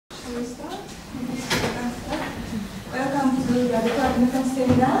to start? Welcome to the Department of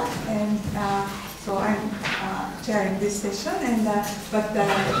Seminar, and so I'm chairing this session. And but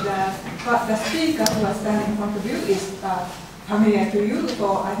the speaker who was standing in front of you is familiar to you,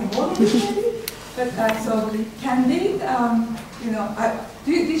 for I think all of you maybe. But so Candide, you know,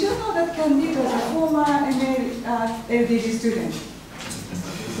 did you know that Candide was a former MA LDD student?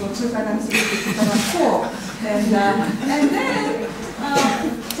 So 2003 to 2004, and then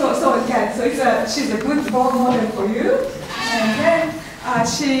so she's a good role model for you. And then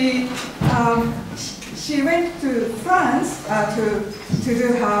she went to France to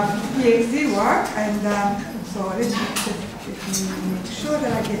do her PhD work, and so let me make sure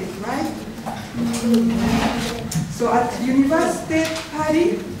that I get it right. So at Université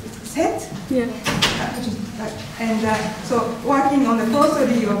Paris, yeah. And so working on the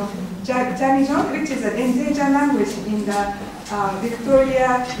prosody of Jamijon, which is an endangered language in the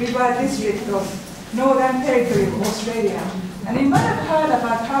Victoria River District of Northern Territory of Australia. And you might have heard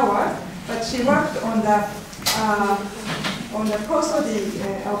about her work, but she worked on the prosody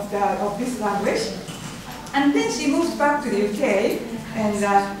of this language. And then she moved back to the UK and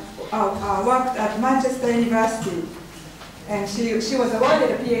worked at Manchester University. And she was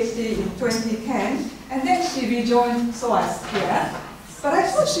awarded a PhD in 2010, and then she rejoined SOAS here. But I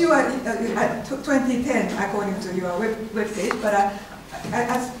thought she was at 2010, according to your webpage, but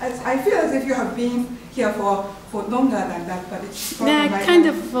I feel as if you have been here for longer than that, but it's yeah, I kind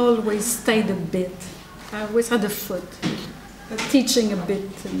of always stayed a bit. I always had a foot, teaching a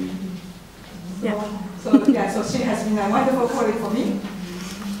bit. And, yeah. So she has been a wonderful colleague for me.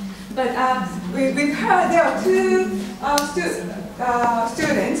 But with her, there are two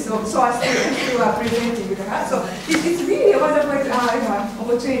students, so SOAS students, who are presenting with her. So it's really a wonderful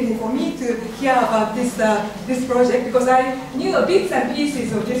opportunity for me to hear about this project, because I knew bits and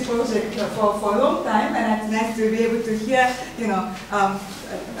pieces of this project for a long time, and it's nice to be able to hear,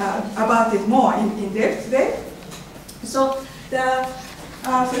 about it more in depth today. So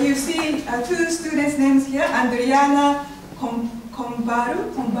so you see two students' names here: Andriana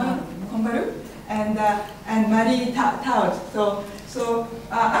Koumbarou and Marie Thaut. So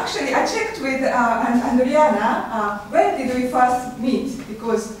actually, I checked with Andriana when did we first meet,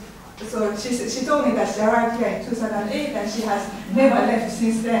 because she told me that she arrived here in 2008 and she has never left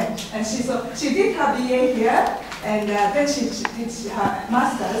since then. And she did her BA here, and then she did her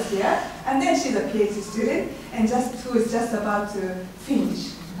master's here, and then she's a PhD student and who is just about to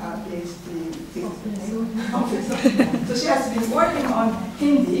finish her PhD. So she has been working on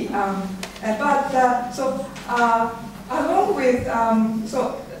Hindi, along with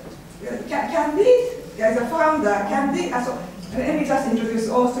Candide as a founder. Candide. Let me just introduce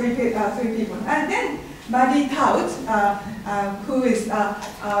all three people, and then Marie Thaut, who is a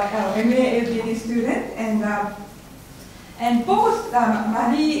MA LDD student, and both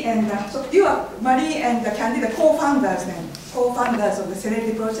Marie and Marie and Candide co-founders then. Co-founders of the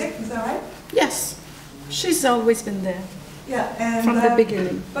Serenity Project, is that right? Yes, she's always been there. Yeah, and from the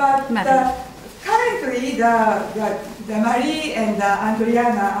beginning. But currently, the Marie and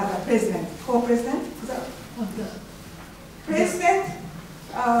Andriana are the president, co-president. President.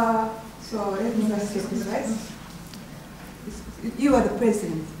 So let me just get this right. You are the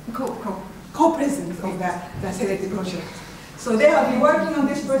president, co-president of the Serenity Project. So they have been working on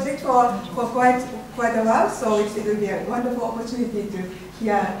this project for quite a while, so it will be a wonderful opportunity to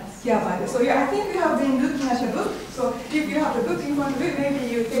hear about it. So I think you have been looking at the book. So if you have the book in front of you, maybe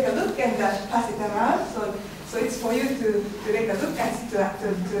you take a look and pass it around. So it's for you to take a look and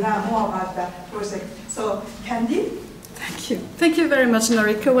to learn more about the project. So Candide. Thank you. Thank you very much,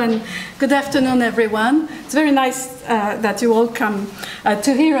 Noriko, and good afternoon, everyone. It's very nice that you all come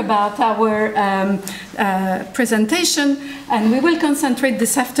to hear about our presentation, and we will concentrate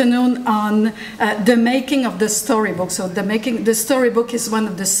this afternoon on the making of the storybook. So the storybook is one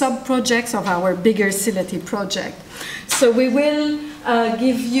of the sub-projects of our bigger Sileti project. So we will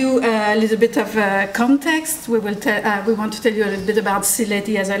give you a little bit of context. We want to tell you a little bit about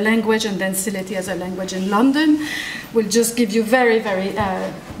Sileti as a language, and then Sileti as a language in London. We'll just give you very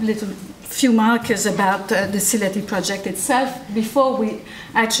few markers about the Sileti project itself before we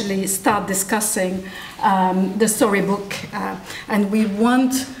actually start discussing the storybook. And we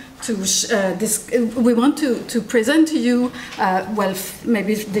want to present to you,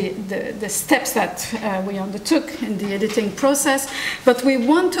 maybe the steps that we undertook in the editing process, but we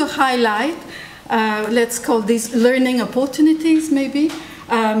want to highlight, let's call these learning opportunities maybe,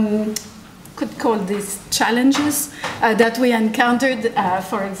 could call these challenges that we encountered.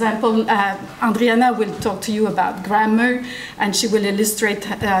 For example, Andriana will talk to you about grammar, and she will illustrate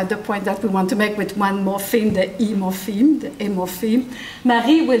the point that we want to make with one morpheme, the E morpheme, the E morpheme.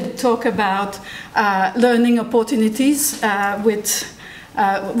 Marie will talk about learning opportunities with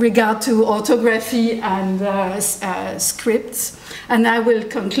regard to orthography and scripts. And I will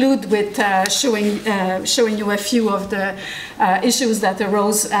conclude with showing you a few of the issues that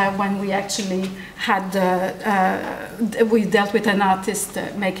arose when we actually had, we dealt with an artist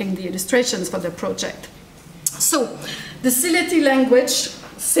making the illustrations for the project. So, the Sylheti language,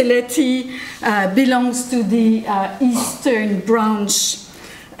 Sylheti belongs to the eastern branch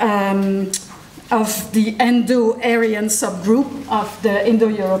of the Indo-Aryan subgroup of the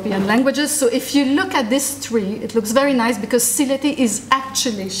Indo-European languages. So if you look at this tree, it looks very nice because Sylheti is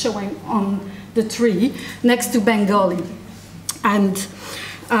actually showing on the tree next to Bengali. And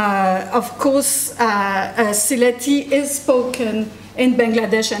of course, Sylheti is spoken in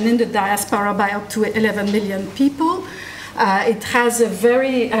Bangladesh and in the diaspora by up to 11 million people. It has a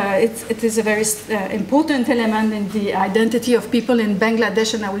very, it is a very important element in the identity of people in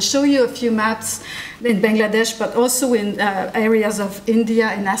Bangladesh, and I will show you a few maps in Bangladesh, but also in areas of India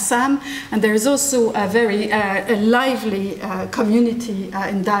and Assam. And there is also a very lively community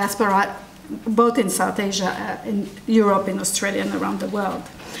in diaspora, both in South Asia, in Europe, in Australia, and around the world.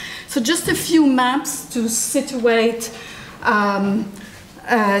 So just a few maps to situate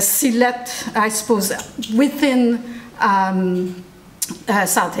Sylhet, I suppose, within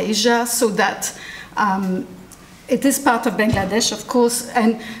South Asia, so that it is part of Bangladesh, of course.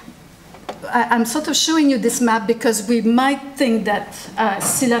 And I'm sort of showing you this map because we might think that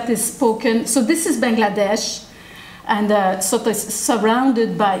Sylhet is spoken. So this is Bangladesh, and sort of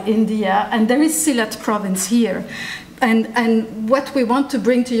surrounded by India, and there is Sylhet province here. And what we want to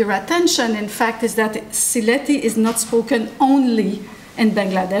bring to your attention, in fact, is that Sylheti is not spoken only in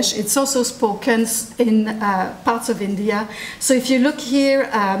Bangladesh. It's also spoken in parts of India. So if you look here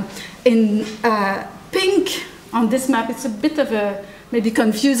in pink on this map, it's a bit of a maybe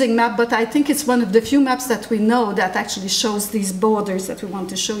confusing map, but I think it's one of the few maps that we know that actually shows these borders that we want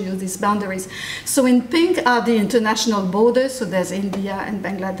to show you, these boundaries. So in pink are the international borders, so there's India and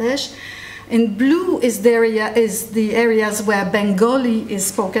Bangladesh. In blue is the areas where Bengali is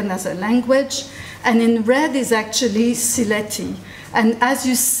spoken as a language, and in red is actually Sylheti. And as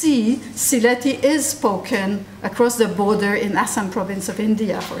you see, Sylheti is spoken across the border in Assam province of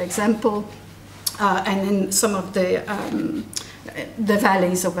India, for example, and in some of the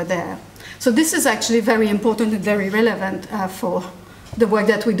valleys over there. So this is actually very important and very relevant for the work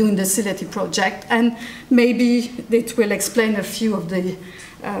that we do in the Sylheti project, and maybe it will explain a few of the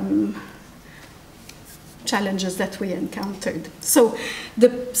challenges that we encountered. So the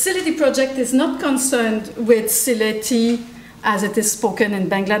Sylheti project is not concerned with Sylheti as it is spoken in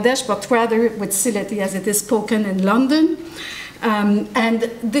Bangladesh, but rather with Sylheti as it is spoken in London. And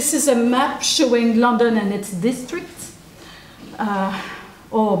this is a map showing London and its districts,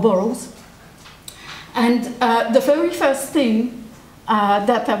 or boroughs. And the very first thing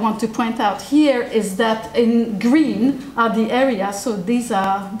that I want to point out here is that in green are the areas, so these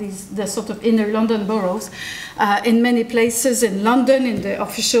are the sort of inner London boroughs. In many places in London, in the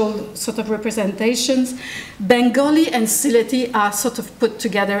official sort of representations, Bengali and Sylheti are sort of put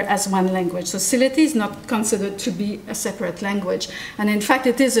together as one language. So Sylheti is not considered to be a separate language. And in fact,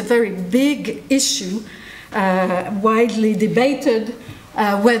 it is a very big issue, widely debated,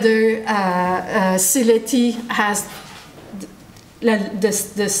 whether Sylheti has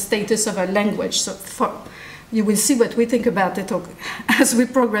the status of a language. So you will see what we think about it as we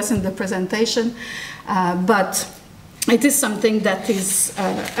progress in the presentation, but it is something that is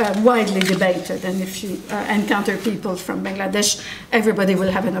widely debated, and if you encounter people from Bangladesh, everybody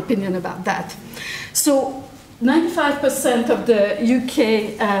will have an opinion about that. So 95% of the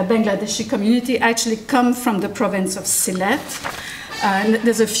UK Bangladeshi community actually come from the province of Sylhet, and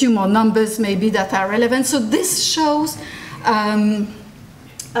there's a few more numbers maybe that are relevant. So this shows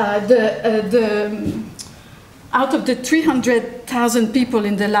out of the 300,000 people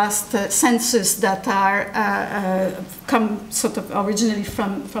in the last census that are come sort of originally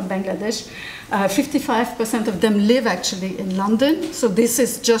from Bangladesh, 55% of them live actually in London. So this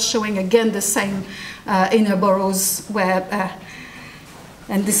is just showing again the same inner boroughs where,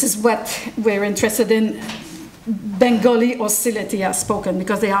 and this is what we're interested in, Bengali or Sylheti are spoken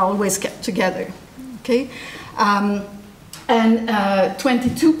because they are always kept together. Okay. And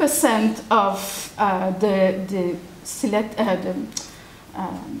 22% of the Sylhet,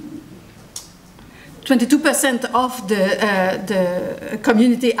 22% of the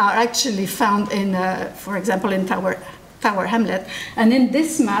community are actually found in, for example, in Tower Hamlet. And in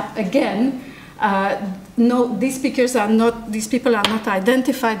this map, again, no, these people are not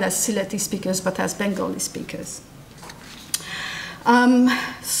identified as Sylheti speakers, but as Bengali speakers.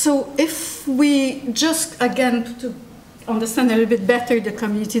 So if we just, again, to understand a little bit better the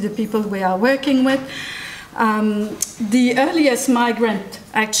community, the people we are working with, the earliest migrant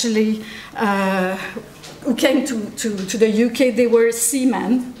actually who came to the UK, they were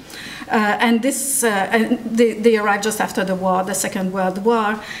seamen. And they arrived just after the war, the Second World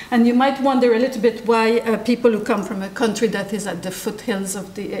War. And you might wonder a little bit why people who come from a country that is at the foothills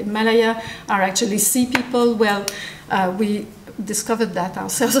of the Himalaya are actually sea people. Well, we discovered that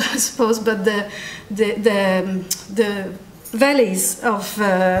ourselves, I suppose, but the valleys of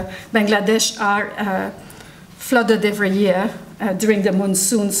Bangladesh are flooded every year during the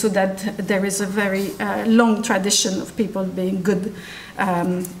monsoon, so that there is a very long tradition of people being good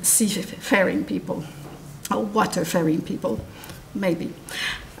seafaring people, or waterfaring people, maybe.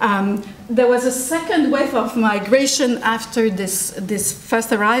 There was a second wave of migration after this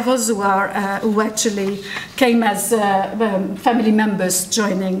first arrivals who actually came as family members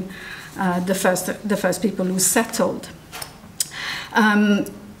joining the first people who settled.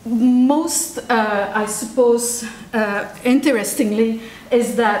 Most, I suppose, interestingly,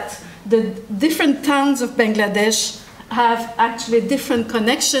 is that the different towns of Bangladesh have actually different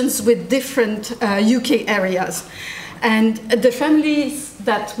connections with different UK areas. And the families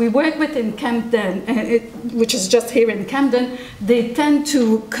that we work with in Camden, which is just here in Camden, they tend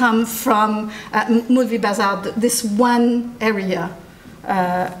to come from Mulvi Bazar, this one area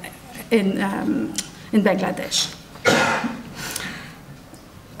in Bangladesh.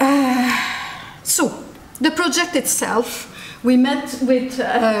 So, the project itself, we met with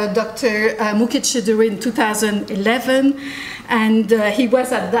Dr. Mukit Chiduru in 2011, and he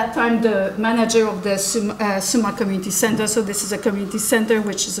was at that time the manager of the Simard Community Center. So this is a community center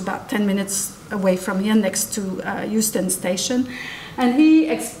which is about 10 minutes away from here, next to Euston Station. And he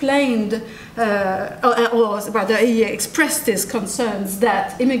explained, or rather he expressed his concerns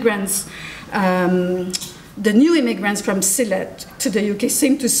that immigrants, the new immigrants from Sylhet to the UK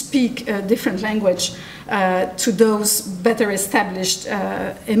seem to speak a different language to those better established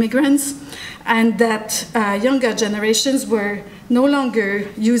immigrants, and that younger generations were no longer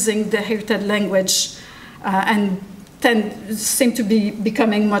using the heritage language and seem to be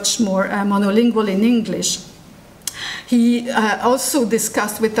becoming much more monolingual in English. He also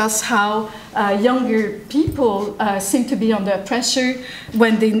discussed with us how younger people seem to be under pressure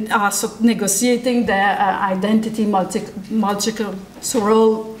when they are negotiating their identity,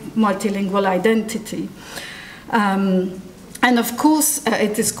 multilingual identity. And of course,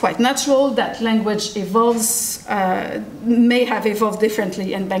 it is quite natural that language evolves, may have evolved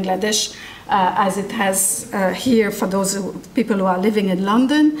differently in Bangladesh as it has here for those people who are living in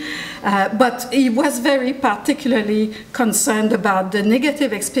London. But he was very particularly concerned about the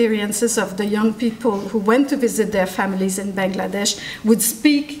negative experiences of the young people who went to visit their families in Bangladesh, would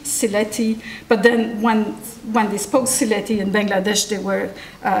speak Sylheti, but then when they spoke Sylheti in Bangladesh, they were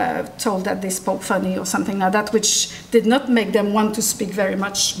told that they spoke funny or something like that, which did not make them want to speak very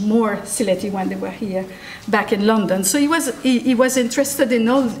much more Sylheti when they were here back in London. So he was interested in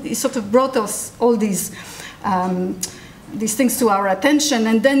all, he sort of brought us all these things to our attention,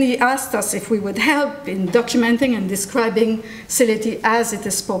 and then he asked us if we would help in documenting and describing Sylheti as it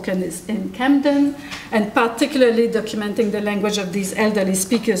is spoken in Camden, and particularly documenting the language of these elderly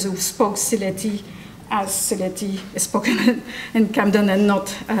speakers who spoke Sylheti as Sylheti is spoken in Camden and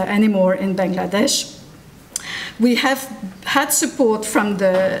not anymore in Bangladesh. We have had support from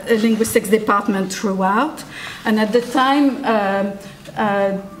the linguistics department throughout, and at the time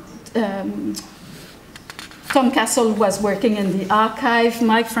Tom Castle was working in the archive,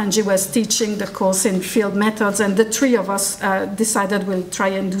 Mike Frangi was teaching the course in field methods, and the three of us decided we'll try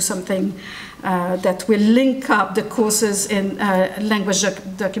and do something that will link up the courses in language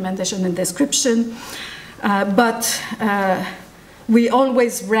documentation and description. But we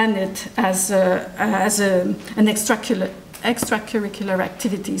always ran it as an extracurricular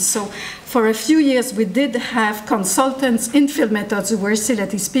activity. So for a few years we did have consultants in field methods who were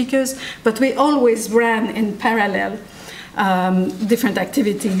Sylheti speakers, but we always ran in parallel different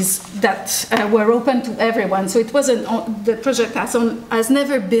activities that were open to everyone. So it wasn't, the project has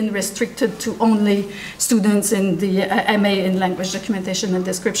never been restricted to only students in the MA in language documentation and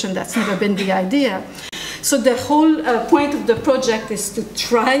description. That's never been the idea. So the whole point of the project is to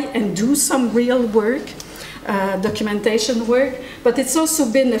try and do some real work documentation work, but it's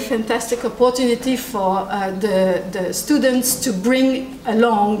also been a fantastic opportunity for the students to bring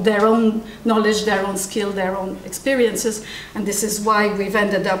along their own knowledge, their own skill, their own experiences, and this is why we've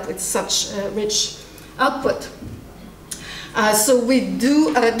ended up with such a rich output. So we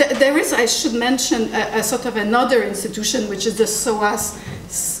do, there is, I should mention, a sort of another institution, which is the SOAS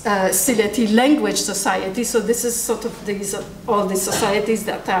Sileti Language Society. So this is sort of these, all the societies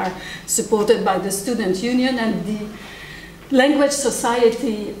that are supported by the Student Union, and the Language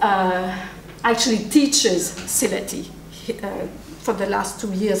Society actually teaches Sileti for the last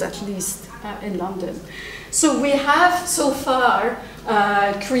 2 years at least in London. So we have so far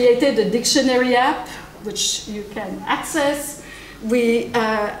created a dictionary app which you can access. We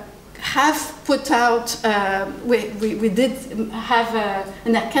have put out, we did have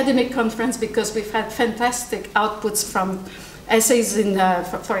an academic conference because we've had fantastic outputs from essays in,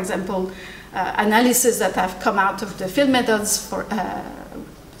 for example, analysis that have come out of the field methods for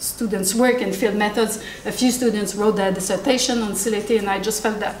students' work in field methods. A few students wrote their dissertation on Sileti, and I just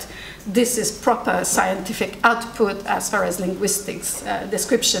felt that this is proper scientific output as far as linguistics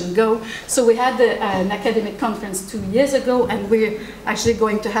description go. So we had an academic conference 2 years ago, and we're actually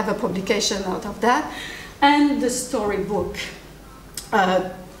going to have a publication out of that. And the storybook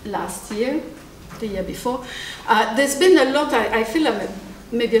last year, the year before. There's been a lot, I feel I'm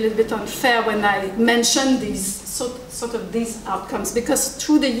maybe a little bit unfair when I mention these sort of these outcomes, because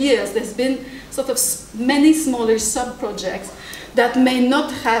through the years there's been sort of many smaller sub-projects that may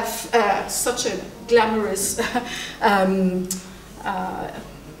not have such a glamorous,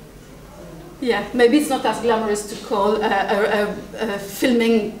 yeah, maybe it's not as glamorous to call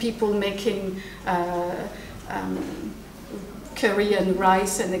filming people making curry and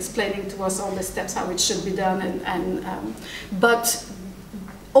rice and explaining to us all the steps how it should be done, but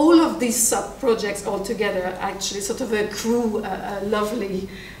all of these sub-projects all together actually sort of accrue a lovely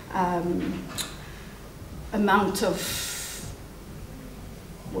amount of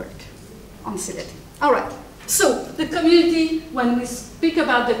work on Sileti. All right, so the community, when we speak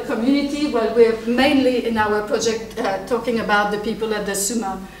about the community, well, we're mainly in our project talking about the people at the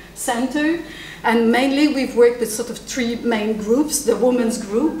Suma Center, and mainly we've worked with sort of 3 main groups. The women's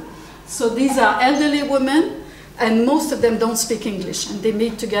group, so these are elderly women, and most of them don't speak English, and they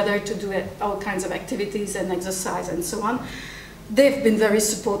meet together to do all kinds of activities and exercise and so on. They've been very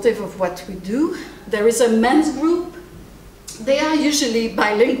supportive of what we do. There is a men's group. They are usually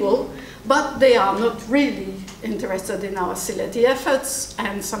bilingual, but they are not really interested in our Sileti efforts,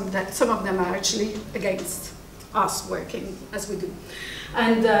 and some of them are actually against us working as we do.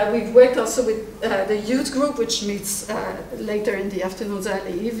 And we've worked also with the youth group, which meets later in the afternoons,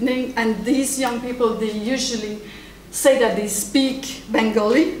 early evening. And these young people, they usually say that they speak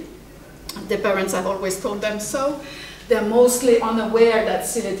Bengali. Their parents have always told them so. They're mostly unaware that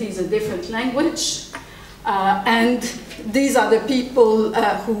Sileti is a different language. And these are the people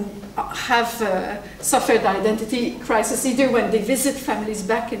who have suffered identity crisis, either when they visit families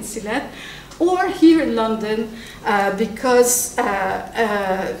back in Sylhet, or here in London, because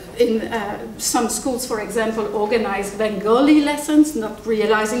in some schools, for example, organize Bengali lessons, not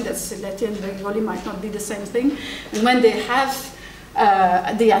realizing that Sileti and Bengali might not be the same thing. And when they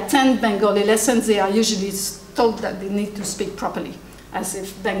attend Bengali lessons, they are usually told that they need to speak properly, as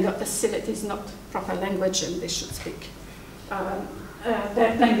if Sileti is not proper language and they should speak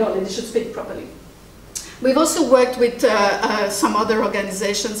Bengali, they should speak properly. We've also worked with some other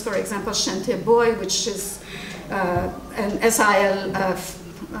organizations, for example, Chantier Boy, which is an SIL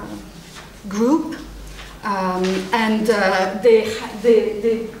group, and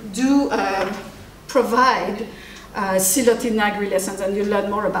they do provide Sileti Nagri lessons, and you learn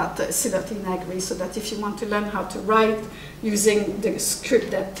more about Sileti Nagri, so that if you want to learn how to write using the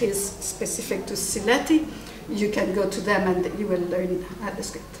script that is specific to Sileti, you can go to them and you will learn the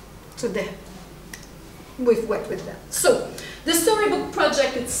script. So we've worked with them. So the storybook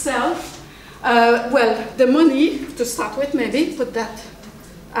project itself, well, the money, to start with, maybe, put that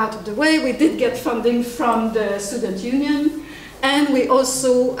out of the way. We did get funding from the Student Union, and we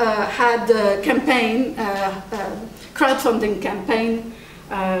also had a campaign, crowdfunding campaign.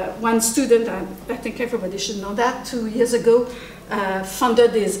 One student, I think everybody should know that, 2 years ago,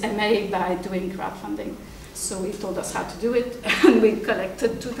 funded his MA by doing crowdfunding. So he told us how to do it, and we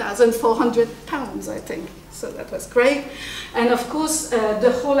collected £2,400, I think. So that was great. And of course,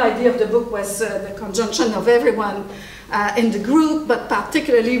 the whole idea of the book was the conjunction of everyone in the group, but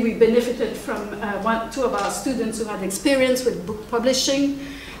particularly we benefited from 2 of our students who had experience with book publishing,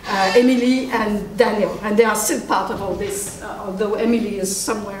 Emily and Daniel. And they are still part of all this, although Emily is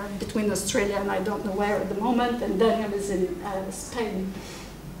somewhere between Australia and I don't know where at the moment, and Daniel is in Spain.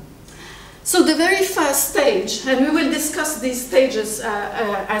 So the very first stage, and we will discuss these stages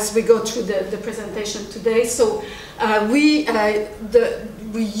as we go through the presentation today. So we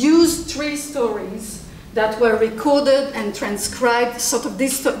used 3 stories that were recorded and transcribed. Sort of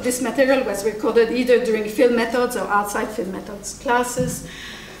this material was recorded either during field methods or outside field methods classes.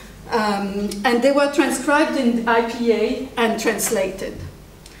 And they were transcribed in IPA and translated.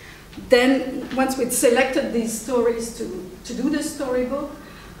 Then, once we'd selected these stories to do the storybook,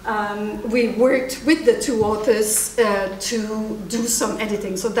 we worked with the 2 authors to do some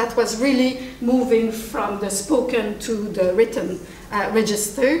editing. So that was really moving from the spoken to the written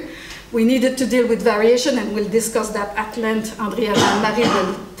register. We needed to deal with variation, and we'll discuss that at length. Andriana and Marie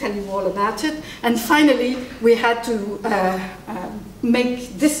will tell you all about it. And finally, we had to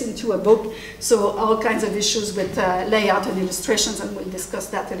make this into a book, so all kinds of issues with layout and illustrations, and we'll discuss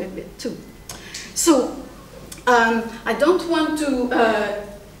that a little bit too. So I don't want to,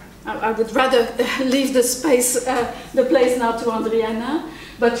 I would rather leave the place now to Andriana,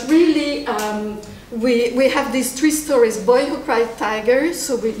 but really we have these 3 stories, Boy Who Cried Tiger,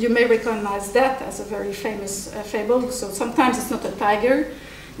 so you may recognize that as a very famous fable. So sometimes it's not a tiger,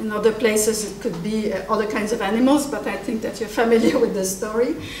 in other places it could be other kinds of animals, but I think that you're familiar with the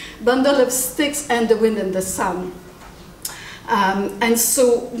story. Bundle of Sticks and The Wind and the Sun. And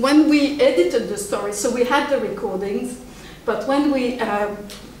so when we edited the story, so we had the recordings, but when we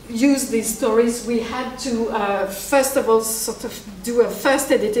used these stories, we had to first of all sort of do a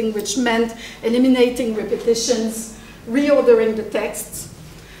first editing, which meant eliminating repetitions, reordering the texts,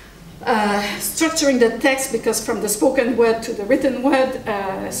 structuring the text, because from the spoken word to the written word,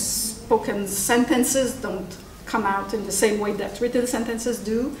 spoken sentences don't come out in the same way that written sentences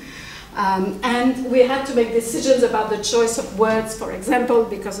do. And we had to make decisions about the choice of words, for example,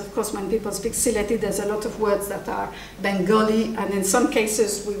 because of course when people speak Sylheti, there's a lot of words that are Bengali, and in some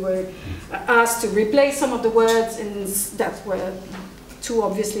cases we were asked to replace some of the words that were too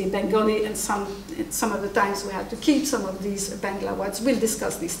obviously Bengali, and some of the times we had to keep some of these Bangla words. We'll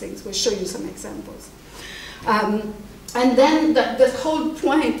discuss these things, we'll show you some examples. And then the whole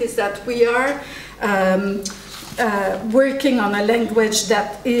point is that we are working on a language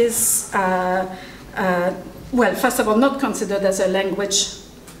that is, well, first of all, not considered as a language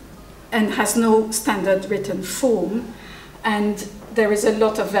and has no standard written form, and there is a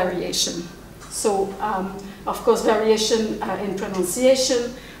lot of variation. So, of course, variation in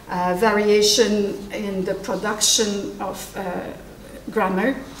pronunciation, variation in the production of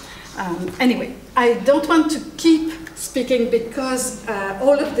grammar. Anyway, I don't want to keep speaking because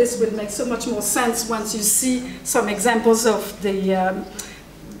all of this will make so much more sense once you see some examples of the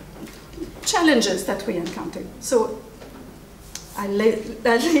challenges that we encountered. So I leave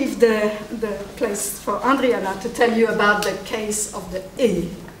the place for Andriana to tell you about the case of the E.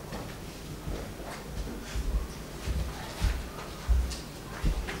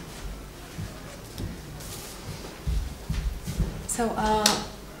 So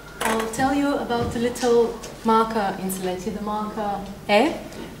I'll tell you about the little marker in Sylheti, the marker E,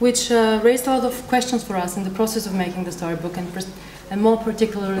 which raised a lot of questions for us in the process of making the storybook, and more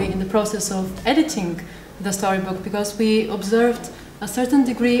particularly in the process of editing the storybook, because we observed a certain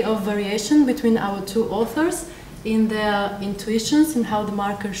degree of variation between our 2 authors in their intuitions and how the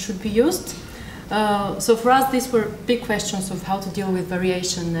marker should be used. So for us, these were big questions of how to deal with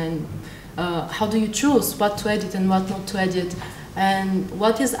variation, and how do you choose what to edit and what not to edit, and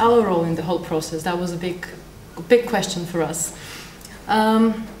what is our role in the whole process. That was a big question for us.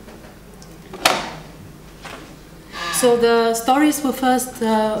 So the stories were first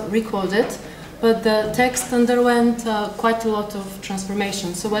recorded, but the text underwent quite a lot of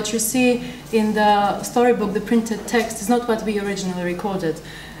transformation. So what you see in the storybook, the printed text, is not what we originally recorded.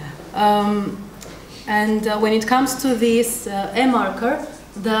 And when it comes to this E marker,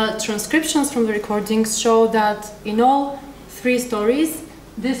 the transcriptions from the recordings show that in all 3 stories,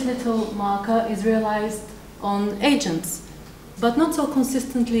 this little marker is realized on agents, but not so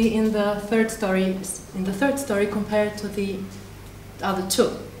consistently in the third story compared to the other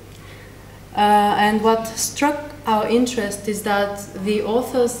 2. And what struck our interest is that the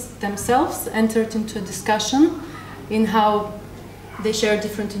authors themselves entered into a discussion in how they share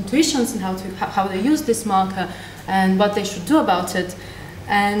different intuitions and how they use this marker and what they should do about it.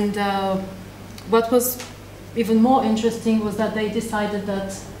 And what was even more interesting was that they decided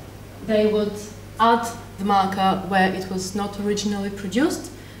that they would add the marker where it was not originally produced.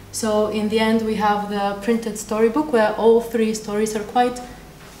 So in the end we have the printed storybook where all 3 stories are quite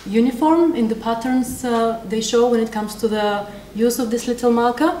uniform in the patterns they show when it comes to the use of this little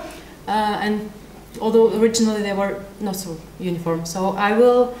marker. and although originally they were not so uniform. So I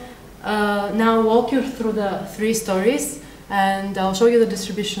will now walk you through the 3 stories, and I'll show you the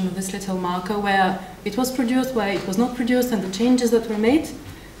distribution of this little marker, where it was produced, where it was not produced, and the changes that were made.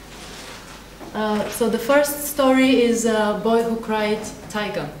 So the first story is A Boy Who Cried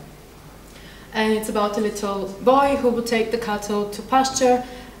Tiger. And it's about a little boy who would take the cattle to pasture,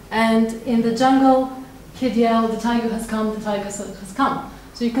 and in the jungle he'd yell, "The tiger has come, the tiger has come."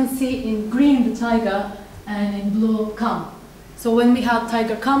 So you can see in green the tiger and in blue come. So when we had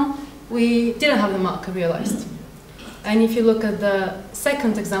tiger come, we didn't have the marker realized. And if you look at the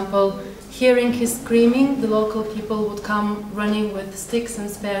second example, hearing his screaming, the local people would come running with sticks and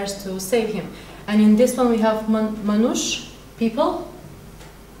spears to save him. And in this one we have Manush, people,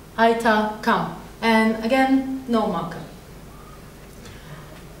 Aita, come. And again, no marker.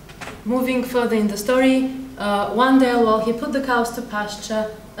 Moving further in the story, one day while he put the cows to pasture,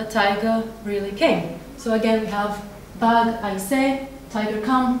 a tiger really came. So again we have bag, I say, tiger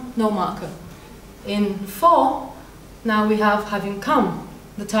come, no marker. In 4, now we have having come,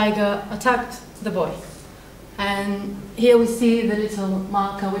 the tiger attacked the boy. And here we see the little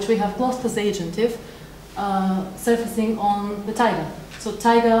marker, which we have glossed as agentive, surfacing on the tiger. So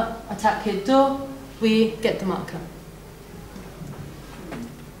tiger, attack, hit, do, we get the marker.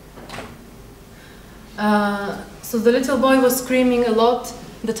 So the little boy was screaming a lot,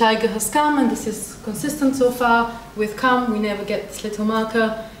 the tiger has come, and this is consistent so far. With come, we never get this little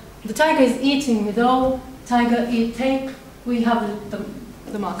marker. The tiger is eating with O, tiger, eat, take, we have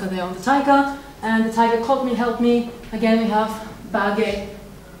the marker there on the tiger. And the tiger caught me, help me, again we have bage,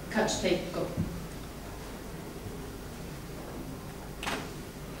 catch, take, go.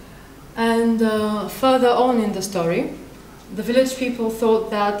 And further on in the story, the village people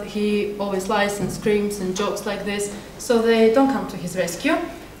thought that he always lies and screams and jokes like this, so they don't come to his rescue.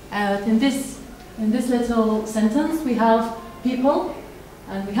 In this little sentence we have people,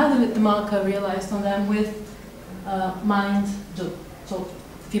 and we have the marker realized on them with mind, do. So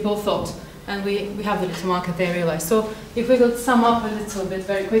people thought, and we have the little marker there realized. So if we could sum up a little bit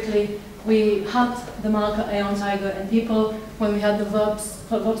very quickly, we had the marker A on tiger and people when we had the verbs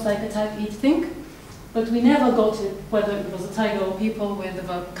like attack, eat, think, but we never got it whether it was a tiger or people with the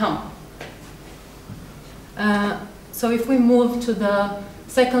verb come. So if we move to the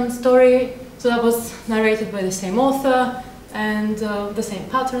second story, so that was narrated by the same author, and the same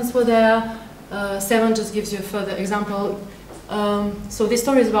patterns were there. 7 just gives you a further example. So this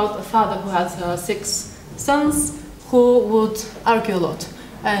story is about a father who has 6 sons who would argue a lot.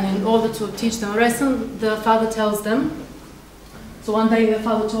 And in order to teach them a lesson, the father tells them, so one day the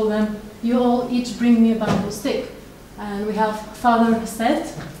father told them, "You all each bring me a bamboo stick." And we have father said,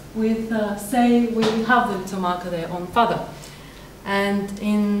 with say, we have the little marker there on father. And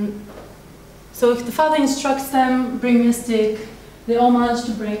so if the father instructs them, bring me a stick, they all manage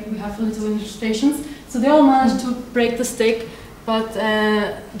to break, we have little illustrations, so they all manage to break the stick, but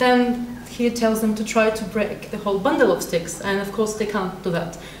then he tells them to try to break the whole bundle of sticks, and of course they can't do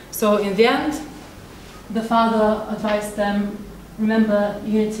that. So in the end, the father advised them, remember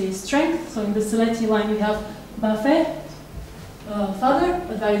unity is strength, so in the Sileti line we have Bafe, father,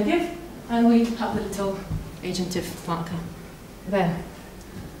 advayative, and we have the little agentive marker there.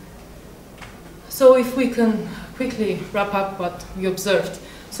 So if we can quickly wrap up what we observed.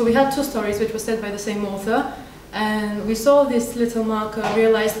 So we had 2 stories which were said by the same author, and we saw this little marker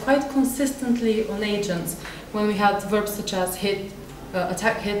realized quite consistently on agents when we had verbs such as hit,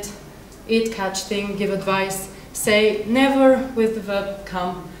 attack, hit, eat, catch, think, give advice, say, never with the verb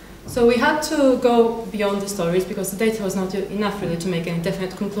come. So we had to go beyond the stories because the data was not enough really to make any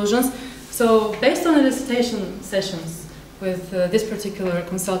definite conclusions. So based on elicitation sessions with this particular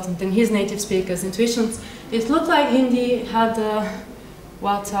consultant and his native speakers' intuitions, it looked like Hindi had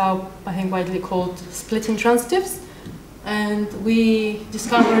what are, I think, widely called split intransitives, and we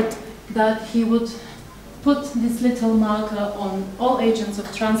discovered that he would put this little marker on all agents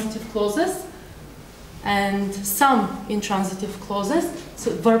of transitive clauses and some intransitive clauses,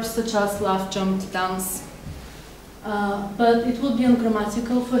 so verbs such as laugh, jumped, dance, but it would be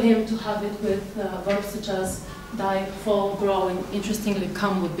ungrammatical for him to have it with verbs such as die, fall, grow, and interestingly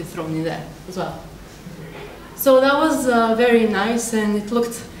come would be thrown in there as well. So that was very nice, and it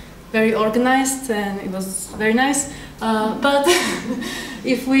looked very organized, and it was very nice. But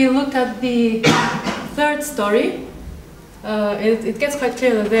if we look at the third story, it gets quite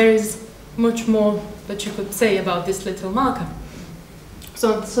clear that there is much more that you could say about this little marker.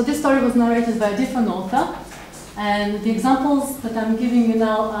 So this story was narrated by a different author, and the examples that I'm giving you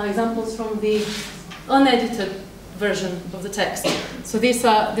now are examples from the unedited version of the text. So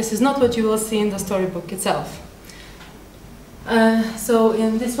this is not what you will see in the storybook itself. So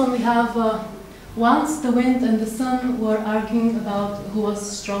in this one we have, once the wind and the sun were arguing about who was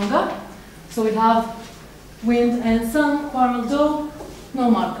stronger. So we have wind and sun quarreled, though, no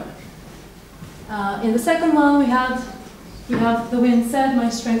marker. In the second one we have the wind said, my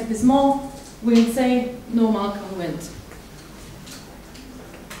strength is more. Wind say, no marker on wind.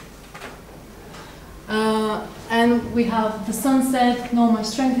 And we have the sun said, no, my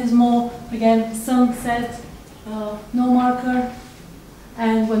strength is more. Again, the sun said, no marker.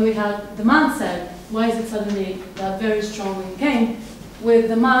 And when we had the man said, why is it suddenly that very strong wind came? With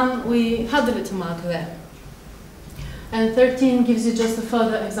the man, we had the little marker there. And 13 gives you just a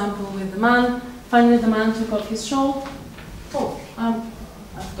further example with the man. Finally, the man took off his shawl. Oh,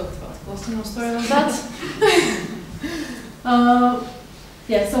 I've talked about posting no story on that.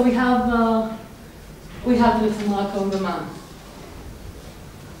 Yeah, so we have the little marker on the man.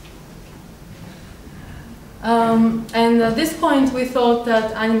 And at this point, we thought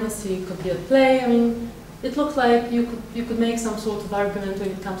that animacy could be at play. I mean, it looked like you could make some sort of argument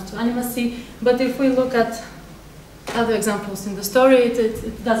when it comes to animacy. But if we look at other examples in the story,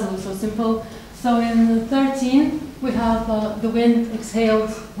 it doesn't look so simple. So in 13, we have the wind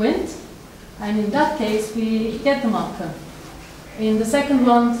exhaled wind. And in that case, we get the marker. In the second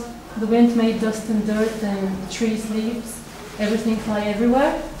one, the wind made dust and dirt and trees, leaves, everything fly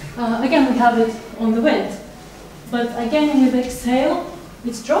everywhere. Again, we have it on the wind. But again, with exhale,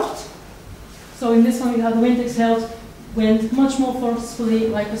 it's dropped. So in this one, we have the wind exhaled wind much more forcefully,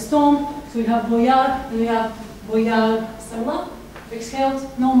 like a storm. So we have boyar, and we have boyar sala, exhaled,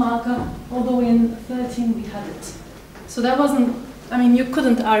 no marker, although in 13 we had it. So that wasn't, I mean, you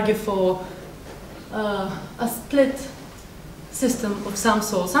couldn't argue for a split system of some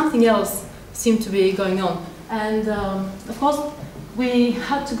sort. Something else seemed to be going on. And of course, we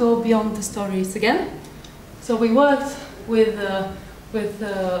had to go beyond the stories again. So we worked with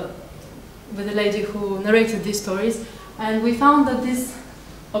the lady who narrated these stories, and we found that this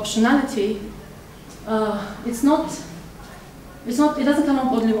optionality, it doesn't come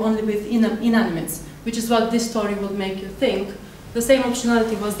up only with inanimates, which is what this story would make you think. The same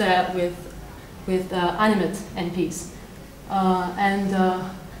optionality was there with animate NPs.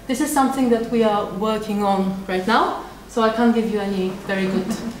 This is something that we are working on right now, so I can't give you any very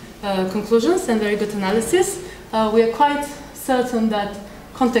good conclusions and very good analysis. We are quite certain that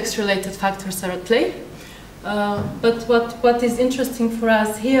context-related factors are at play. But what is interesting for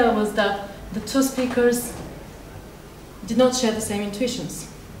us here was that the two speakers did not share the same intuitions.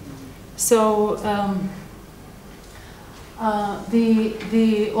 So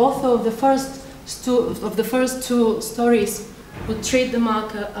the author of the first two stories would treat the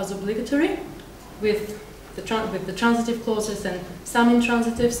marker as obligatory with the transitive clauses and some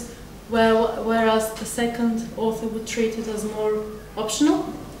intransitives, whereas the second author would treat it as more optional.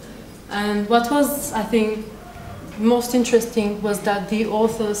 And what was, I think, most interesting was that the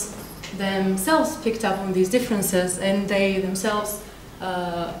authors themselves picked up on these differences, and they themselves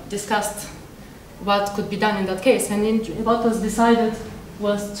discussed what could be done in that case. And what was decided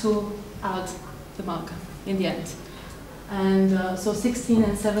was to add the marker in the end. And so 16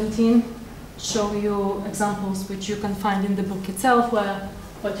 and 17 show you examples which you can find in the book itself, where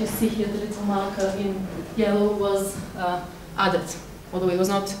what you see here, the little marker in yellow, was added, although it was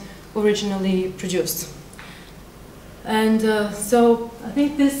not originally produced. And so I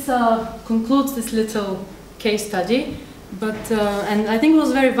think this concludes this little case study. But and I think it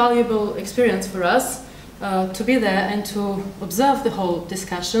was a very valuable experience for us to be there and to observe the whole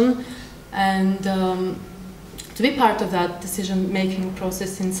discussion and to be part of that decision-making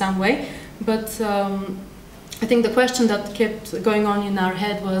process in some way. But I think the question that kept going on in our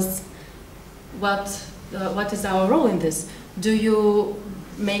head was, what is our role in this? Do you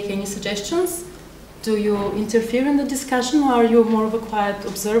make any suggestions? Do you interfere in the discussion, or are you more of a quiet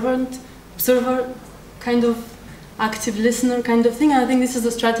observer, kind of active listener kind of thing? I think this is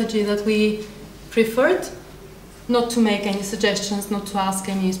a strategy that we preferred, not to make any suggestions, not to ask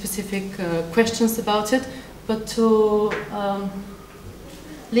any specific questions about it, but to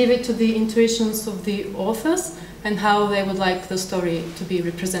leave it to the intuitions of the authors and how they would like the story to be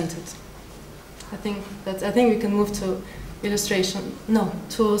represented. I think we can move to illustration. No,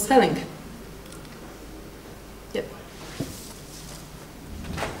 to spelling. Yep.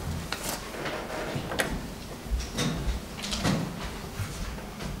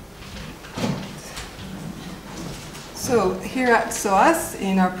 So here at SOAS,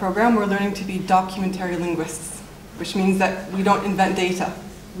 in our program, we're learning to be documentary linguists, which means that we don't invent data.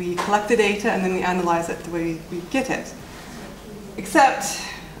 We collect the data and then we analyze it the way we get it. Except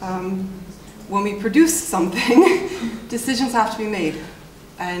when we produce something, decisions have to be made.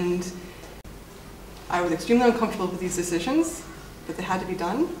 And I was extremely uncomfortable with these decisions, but they had to be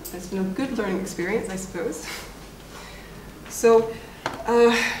done. It's been a good learning experience, I suppose. So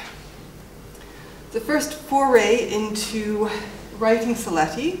the first foray into writing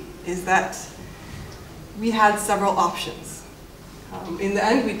Saletti is that we had several options. In the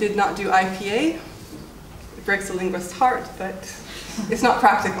end, we did not do IPA. It breaks a linguist's heart, but it's not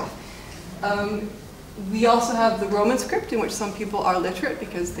practical. We also have the Roman script, in which some people are literate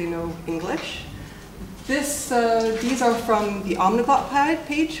because they know English. These are from the Omniglot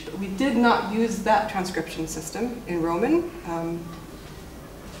page, but we did not use that transcription system in Roman.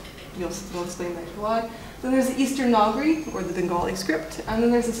 We'll explain later why. Then there's the Eastern Nagri, or the Bengali script, and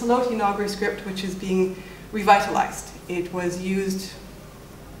then there's the Thaut Nagri script, which is being revitalized. It was used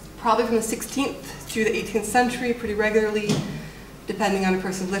probably from the 16th through the 18th century pretty regularly, depending on a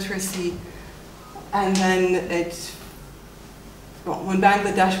person's literacy. And then when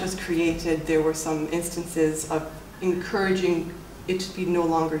Bangladesh was created, there were some instances of encouraging it to be no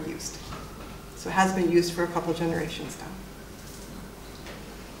longer used. So it has been used for a couple generations now.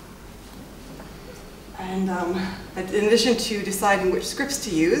 And in addition to deciding which scripts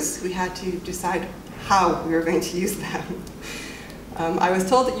to use, we had to decide how we were going to use them. I was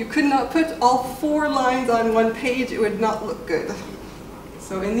told that you could not put all 4 lines on one page, it would not look good.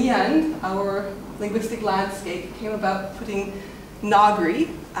 So in the end, our linguistic landscape came about putting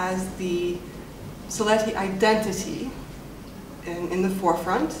Nagri as the Saletti identity in the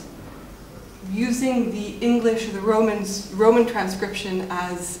forefront, using the English or the Roman transcription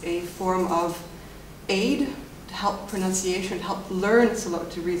as a form of aid to help pronunciation, to help learn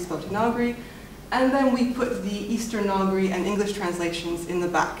to read Thaut Nagri, and then we put the Eastern Nagri and English translations in the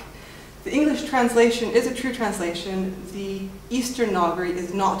back. The English translation is a true translation. The Eastern Nagri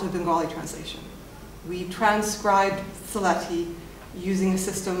is not a Bengali translation. We transcribed Saletti using a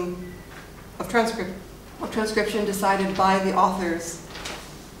system of transcription decided by the authors,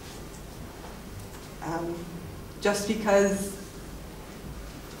 just because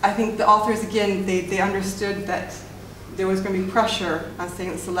I think the authors, again, they understood that there was going to be pressure on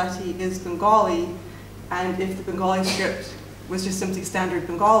saying that Saletti is Bengali, and if the Bengali script was just simply standard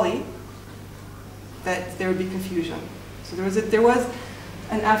Bengali, that there would be confusion. So there was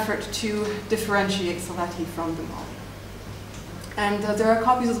an effort to differentiate Saletti from Bengali. And there are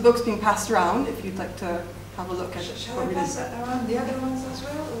copies of the books being passed around if you'd like to have a look at it. Shall I pass around the other ones as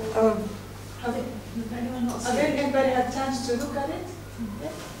well? Anybody had a chance to look at it?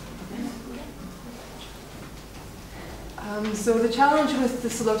 So the challenge with the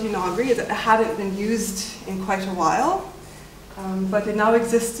Thaut Nagri is that it hadn't been used in quite a while, but it now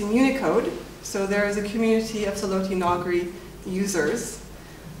exists in Unicode. So there is a community of Thaut Nagri users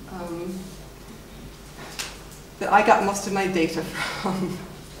that I got most of my data from.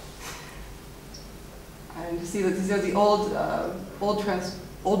 And you see that these are the old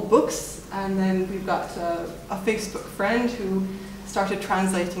books, and then we've got a Facebook friend who started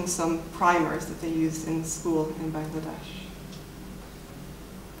translating some primers that they used in school in Bangladesh.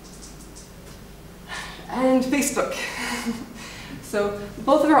 And Facebook. So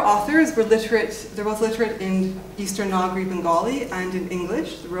both of our authors were literate, they're both literate in Eastern Nagri Bengali and in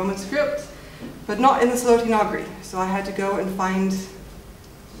English, the Roman script, but not in the Thaut Nagri. So I had to go and find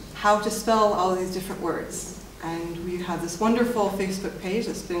how to spell all these different words. And we have this wonderful Facebook page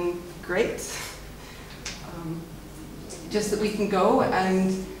that's been great. Just that we can go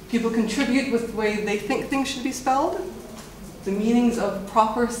and people contribute with the way they think things should be spelled, the meanings of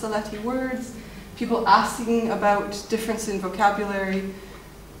proper Saletti words, people asking about difference in vocabulary,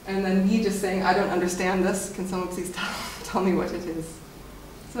 and then me just saying, I don't understand this, can someone please tell me what it is?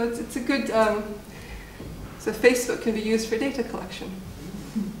 So it's a good, so Facebook can be used for data collection.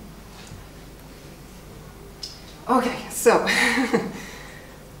 Okay, so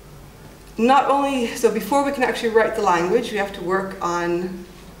so before we can actually write the language, we have to work on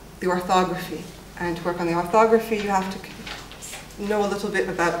the orthography. And to work on the orthography, you have to know a little bit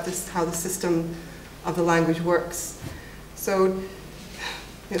about how the system of the language works. So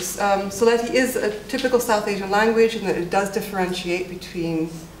Saletti is a typical South Asian language in that it does differentiate between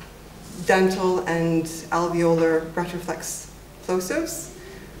dental and alveolar retroflex plosives.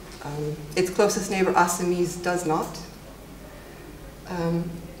 Its closest neighbor, Assamese, does not.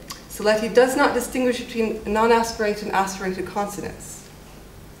 Saletti does not distinguish between non-aspirated and aspirated consonants,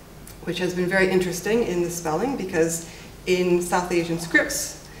 which has been very interesting in the spelling because in South Asian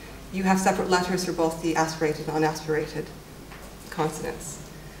scripts, you have separate letters for both the aspirated and unaspirated consonants.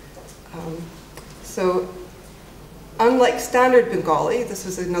 So unlike standard Bengali, this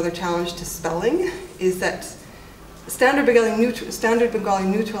was another challenge to spelling, is that standard Bengali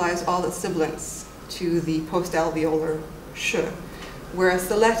neutralized all its sibilants to the post-alveolar sh, whereas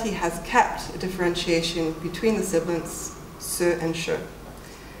Sylheti has kept a differentiation between the sibilants s and sh,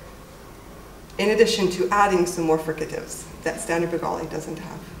 in addition to adding some more fricatives that standard Bengali doesn't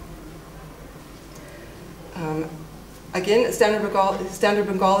have. Again, standard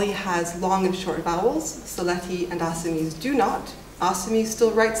Bengali has long and short vowels. Sylheti and Assamese do not. Assamese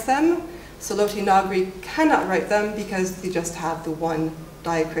still writes them. Soloti Nagri cannot write them because they just have the one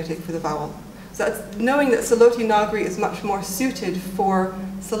diacritic for the vowel. So that's knowing that Soloti Nagri is much more suited for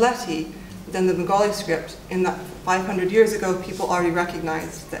Sylheti than the Bengali script, in that 500 years ago people already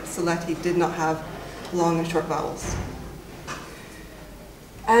recognized that Sylheti did not have long and short vowels.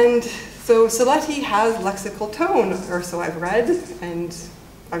 And so Sylheti has lexical tone, or so I've read, and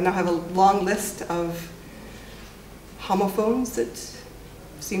I now have a long list of homophones that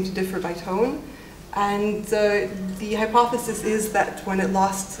seem to differ by tone. And the hypothesis is that when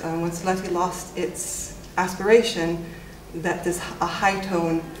Sylheti lost its aspiration, that a high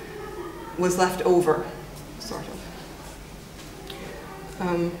tone was left over, sort of.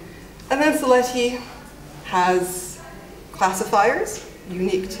 And then Sylheti has classifiers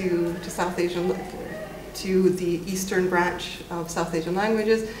unique to South Asian, to the eastern branch of South Asian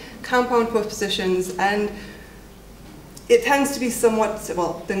languages, compound postpositions, and it tends to be somewhat,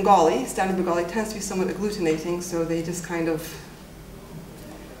 well, Bengali, standard Bengali tends to be somewhat agglutinating, so they just kind of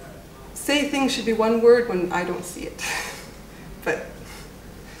say things should be one word when I don't see it. But,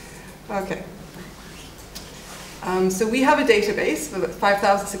 okay. So we have a database with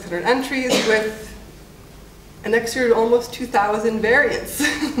 5,600 entries with an extra almost 2,000 variants.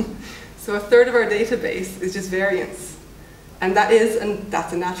 So a third of our database is just variants. And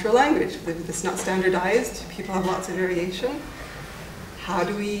that's a natural language. It's not standardized. People have lots of variation. How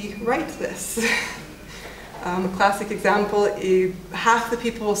do we write this? A classic example is half the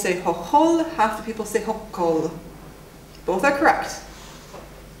people will say hohol, half the people say hokol. Both are correct.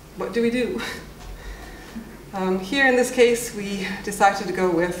 What do we do? Here in this case, we decided to go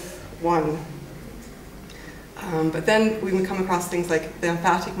with one. But then we would come across things like the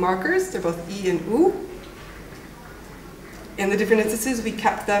emphatic markers. They're both E and U. In the different instances, we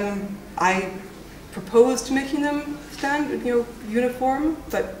kept them. I proposed making them standard, uniform,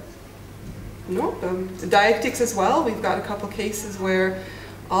 but no. The diacritics as well. We've got a couple cases where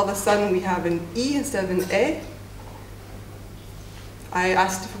all of a sudden we have an E instead of an E. I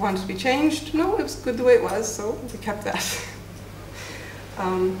asked if it wanted to be changed. No, it was good the way it was, so we kept that.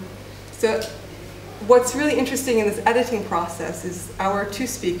 So what's really interesting in this editing process is our two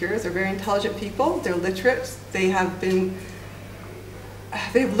speakers are very intelligent people. They're literate.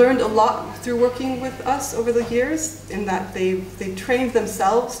 They've learned a lot through working with us over the years, in that they've trained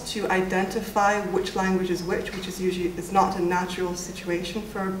themselves to identify which language is which is not a natural situation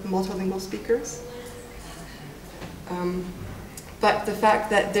for multilingual speakers. But the fact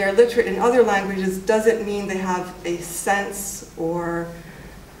that they're literate in other languages doesn't mean they have a sense or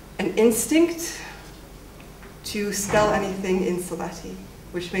an instinct to spell anything in Sylheti,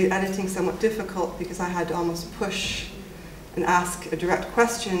 which made editing somewhat difficult because I had to almost push and ask a direct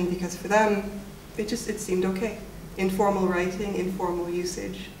question, because for them, it seemed okay. Informal writing, informal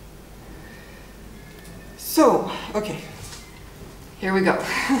usage. So, okay, here we go.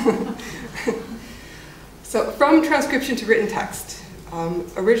 So from transcription to written text.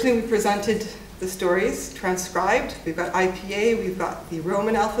 Originally we presented the stories transcribed. We've got IPA, we've got the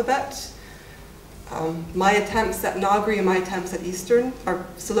Roman alphabet. My attempts at Nagri and my attempts at Eastern are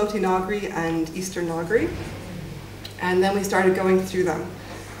Soloti Nagri and Eastern Nagri. And then we started going through them.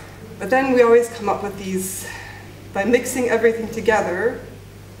 But then we always come up with these, by mixing everything together,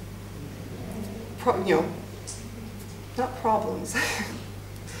 not problems,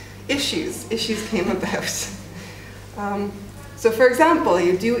 issues came about. So for example,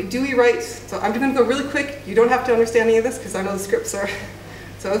 do we write, so I'm going to go really quick, you don't have to understand any of this because I know the scripts are.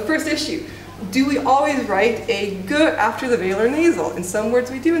 So the first issue, do we always write a g after the velar nasal? In some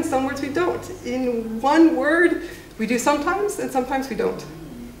words we do, in some words we don't. In one word, we do sometimes, and sometimes we don't.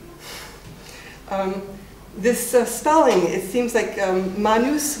 This spelling, it seems like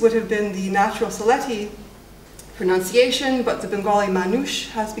manus would have been the natural Sylheti pronunciation, but the Bengali manush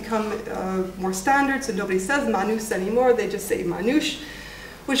has become more standard, so nobody says manus anymore, they just say manush,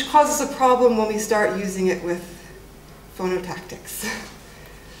 which causes a problem when we start using it with phonotactics.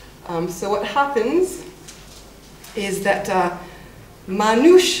 So what happens is that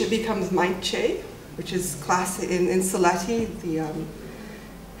manush becomes mainche, which is classic in Sylheti.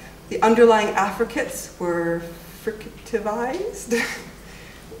 The underlying affricates were fricativized,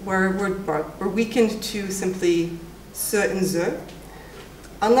 were weakened to simply se and ze,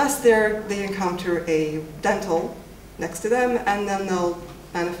 unless they encounter a dental next to them, and then they'll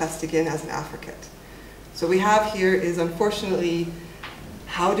manifest again as an affricate. So what we have here is, unfortunately,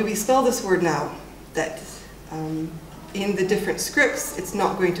 how do we spell this word now? That in the different scripts, it's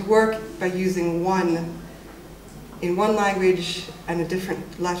not going to work by using one in one language and a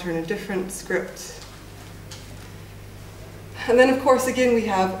different letter in a different script. And then, of course, again, we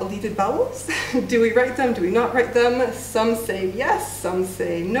have elated vowels. Do we write them? Do we not write them? Some say yes, some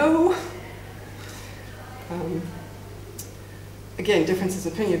say no. Again, differences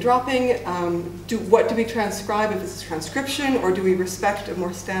of opinion dropping. What do we transcribe if it's a transcription, or do we respect a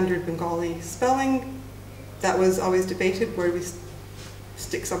more standard Bengali spelling? That was always debated, where we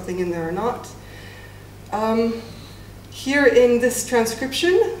stick something in there or not. Here in this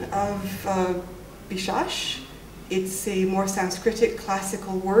transcription of Bishash, it's a more Sanskritic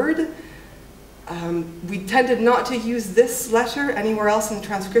classical word. We tended not to use this letter anywhere else in the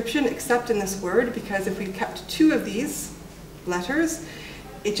transcription except in this word, because if we kept two of these letters,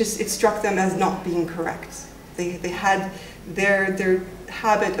 it struck them as not being correct. They had their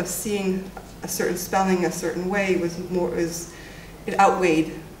habit of seeing a certain spelling a certain way it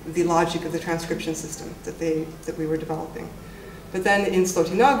outweighed the logic of the transcription system that we were developing. But then in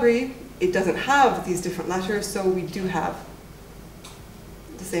Slotinagri, it doesn't have these different letters, so we do have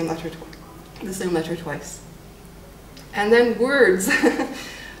the same letter twice. And then words.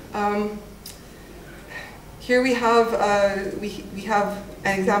 Here we have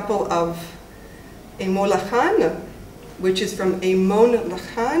an example of a molachan, which is from a mon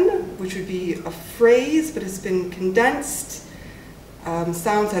lachan, which would be a phrase, but it's been condensed.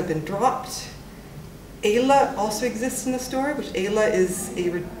 Sounds have been dropped. Ayla also exists in the story, which Ayla is a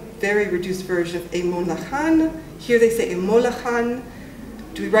very reduced version of a mon lachan. Here they say a molachan.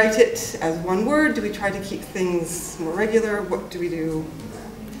 Do we write it as one word? Do we try to keep things more regular? What do we do?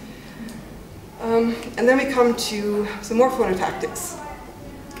 And then we come to some more phonotactics.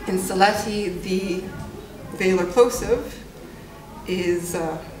 In Sylheti, the velar plosive is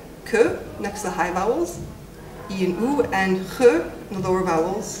k next to the high vowels, e and u, and ch in the lower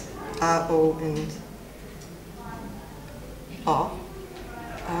vowels, a, o, and a.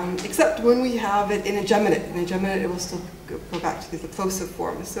 Except when we have it in a geminate. In a geminate, it will still go back to the plosive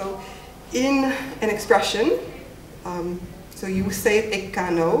form. So in an expression, so you say it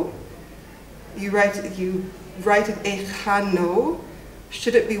ekano, you write it ekano.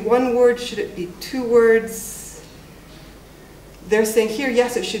 Should it be one word? Should it be two words? They're saying here,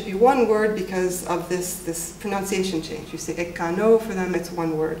 yes, it should be one word because of this pronunciation change. You say ekano, for them it's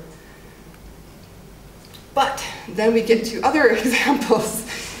one word. But then we get to other examples.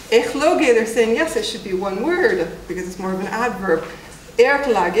 Echloge, they're saying, yes, it should be one word because it's more of an adverb.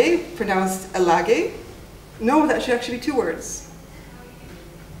 Erklage, pronounced elage. No, that should actually be two words.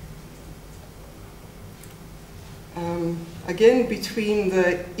 Again, between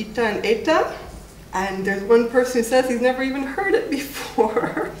the ita and eta, and there's one person who says he's never even heard it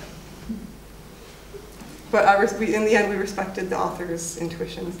before. But in the end, we respected the author's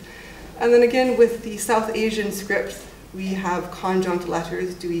intuitions. And then again, with the South Asian script, we have conjunct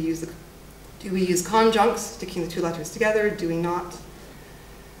letters. Do we use conjuncts, sticking the two letters together? Do we not?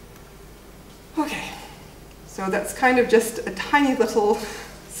 Okay, so that's kind of just a tiny little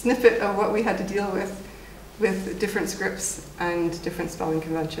snippet of what we had to deal with different scripts and different spelling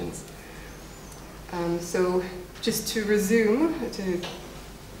conventions. So just to resume,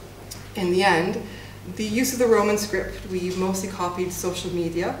 in the end, the use of the Roman script, we mostly copied social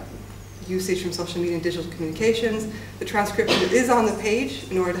media, usage from social media and digital communications. The transcription is on the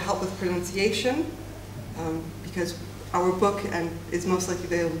page in order to help with pronunciation, because our book is most likely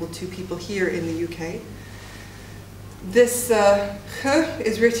available to people here in the UK. This ch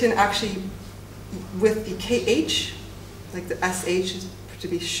is written actually with the KH, like the SH is to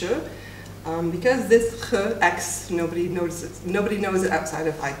be sh, because this ch, X, nobody knows it outside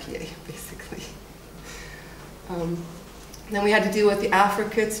of IPA, basically. Then we had to deal with the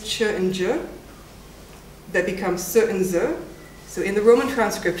affricates ch and j, that become s and z. So in the Roman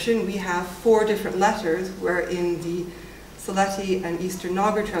transcription, we have 4 different letters, where in the Sylheti and Eastern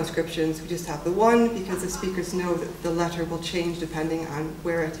Nagar transcriptions, we just have the one, because the speakers know that the letter will change depending on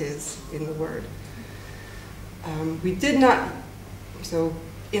where it is in the word. We did not, so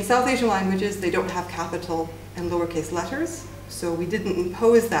in South Asian languages, they don't have capital and lowercase letters, so we didn't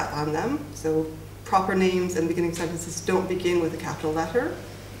impose that on them. So proper names and beginning sentences don't begin with a capital letter,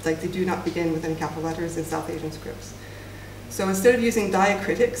 like they do not begin with any capital letters in South Asian scripts. So instead of using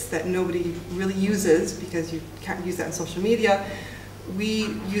diacritics that nobody really uses because you can't use that in social media,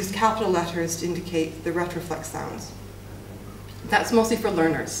 we used capital letters to indicate the retroflex sounds. That's mostly for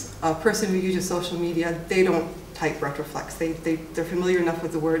learners. A person who uses social media, they don't type retroflex. They're familiar enough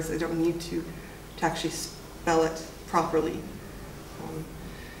with the words, they don't need to actually spell it properly.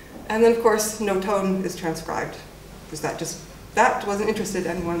 And then of course, no tone is transcribed, because that wasn't interested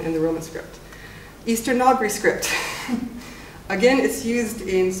anyone in the Roman script. Eastern Nogri script. Again, it's used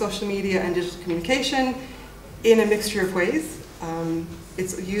in social media and digital communication in a mixture of ways.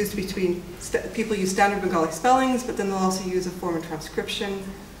 It's used between, people use standard Bengali spellings, but then they'll also use a form of transcription,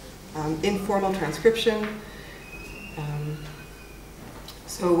 informal transcription.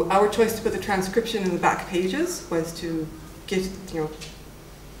 So our choice to put the transcription in the back pages was to get,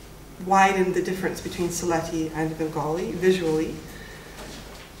 widen the difference between Sylheti and Bengali visually.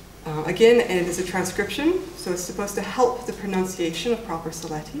 Again, it is a transcription, so it's supposed to help the pronunciation of proper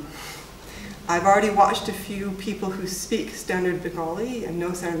Sylheti. I've already watched a few people who speak standard Bengali and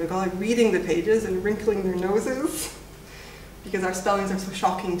know standard Bengali reading the pages and wrinkling their noses because our spellings are so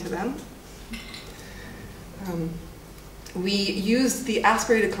shocking to them. We used the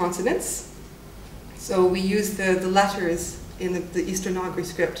aspirated consonants, so we used the letters in the Eastern Nogri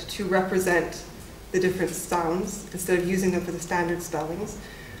script to represent the different sounds instead of using them for the standard spellings.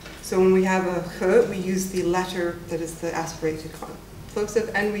 So when we have a h, we use the letter that is the aspirated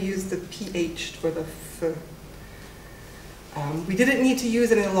plosive, and we use the ph for the f. We didn't need to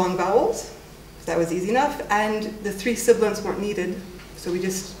use any of the long vowels, so that was easy enough, and the 3 sibilants weren't needed, so we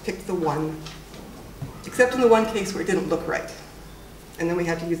just picked the 1. Except in the one case where it didn't look right. And then we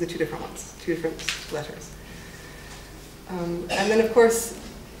had to use the 2 different ones, 2 different letters. And then of course,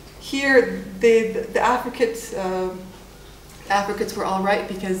 here the affricates were all right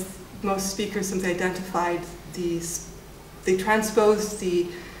because most speakers simply identified they transposed the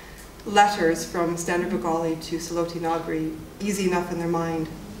letters from standard Bengali to Sylheti Nogri easy enough in their mind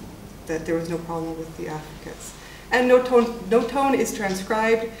that there was no problem with the affricates. And no tone is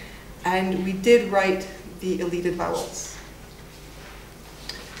transcribed, and we did write the elated vowels.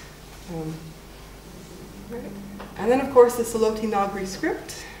 And then of course the Sylheti Nogri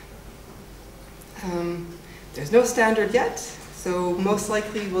script. There's no standard yet, so most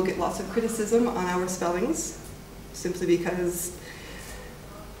likely we'll get lots of criticism on our spellings, simply because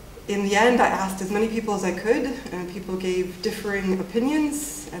in the end I asked as many people as I could, and people gave differing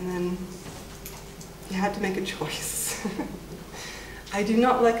opinions, and then you had to make a choice. I do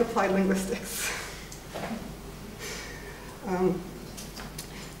not like applied linguistics.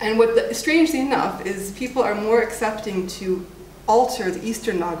 And strangely enough, is people are more accepting to alter the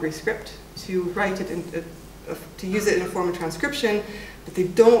Eastern Nogri script, to write it to use it in a form of transcription, but they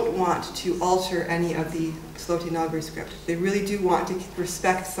don't want to alter any of the Sylheti Nogri script. They really do want to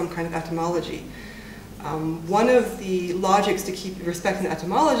respect some kind of etymology. One of the logics to keep respecting the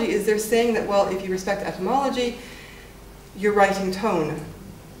etymology is they're saying that, well, if you respect etymology, you're writing tone.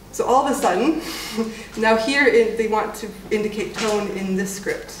 So all of a sudden, now here they want to indicate tone in this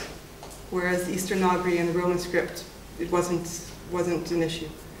script, whereas the Eastern Nogri and the Roman script, it wasn't an issue.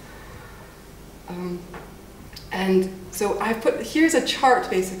 And so here's a chart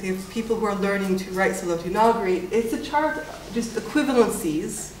basically of people who are learning to write Sylheti Nogri. It's a chart, just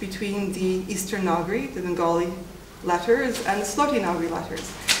equivalencies between the Eastern Nogri, the Bengali letters, and the Sylheti Nogri letters.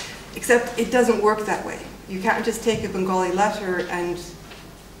 Except it doesn't work that way. You can't just take a Bengali letter and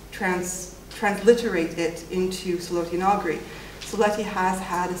transliterate it into Sylheti Nogri. Sylheti has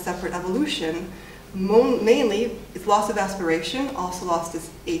had a separate evolution. Mainly, it's loss of aspiration, also lost its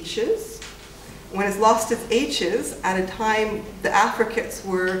H's. When it's lost its H's, at a time the affricates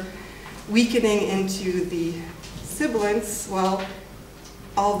were weakening into the sibilants, well,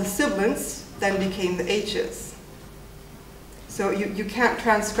 all the sibilants then became the H's. So you can't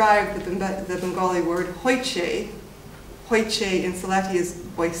transcribe the Bengali word hoiche. Hoiche in Sylheti is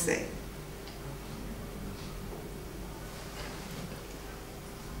boise.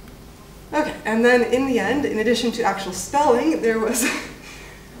 Okay, and then in the end, in addition to actual spelling, there was,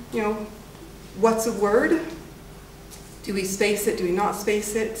 what's a word? Do we space it? Do we not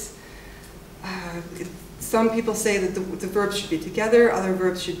space it? Some people say that the verbs should be together, other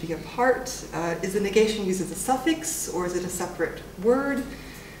verbs should be apart. Is the negation used as a suffix, or is it a separate word?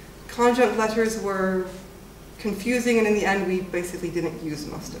 Conjunct letters were confusing, and in the end, we basically didn't use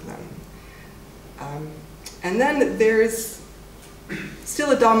most of them. And then there's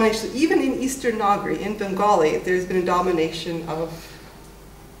still a domination, even in Eastern Nogri, in Bengali, there's been a domination of,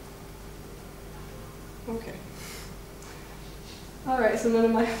 okay. All right, so none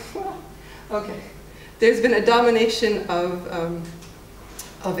of my, okay. there's been a domination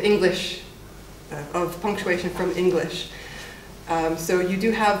of English, of punctuation from English. So you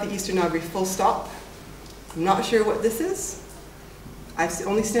do have the Eastern Nagri full stop. I'm not sure what this is. I've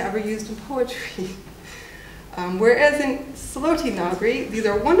only seen it ever used in poetry. Whereas in Thaut Nagri, these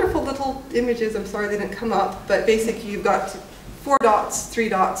are wonderful little images. I'm sorry they didn't come up, but basically you've got 4 dots, 3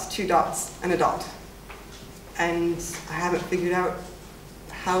 dots, 2 dots, and a dot. And I haven't figured out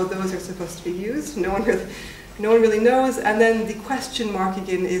how those are supposed to be used. No one really knows. And then the question mark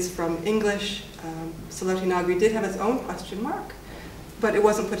again is from English. Thaut Nagri did have its own question mark, but it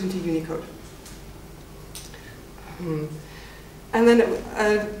wasn't put into Unicode. And then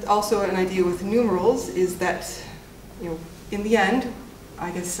also an idea with numerals is that, in the end,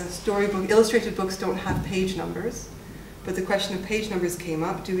 I guess storybook, illustrated books don't have page numbers, but the question of page numbers came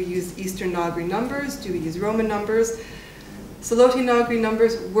up. Do we use Eastern Nagri numbers? Do we use Roman numbers? Thaut Nagri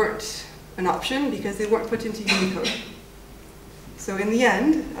numbers weren't an option because they weren't put into Unicode. So in the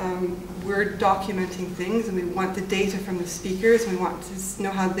end, we're documenting things and we want the data from the speakers. We want to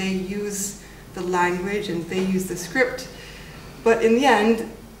know how they use the language and they use the script. But in the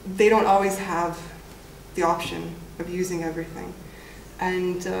end, they don't always have the option of using everything.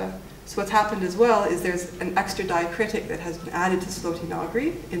 And so what's happened as well is there's an extra diacritic that has been added to Thaut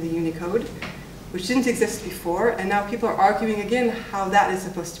Nagri in the Unicode, which didn't exist before, and now people are arguing again how that is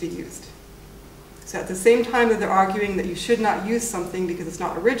supposed to be used. So at the same time that they're arguing that you should not use something because it's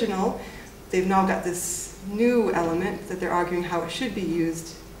not original, they've now got this new element that they're arguing how it should be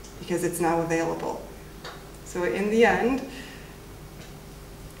used because it's now available. So in the end,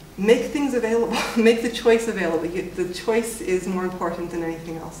 make things available, make the choice available. The choice is more important than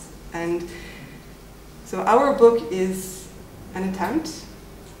anything else. And so our book is an attempt.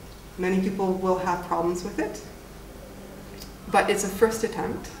 Many people will have problems with it, but it's a first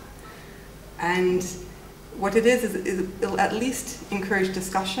attempt. And what it is it'll at least encourage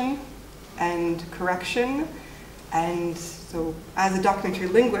discussion and correction. And so as a documentary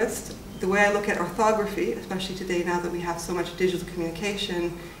linguist, the way I look at orthography, especially today now that we have so much digital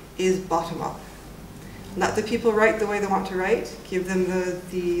communication, is bottom up. Let the people write the way they want to write, give them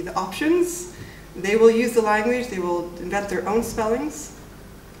the options. They will use the language, they will invent their own spellings,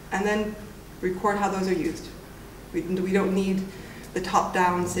 and then record how those are used. We don't need the top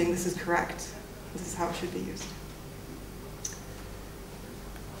down saying this is correct, this is how it should be used.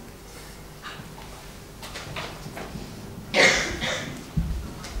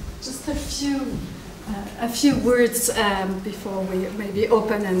 Just a few words before we maybe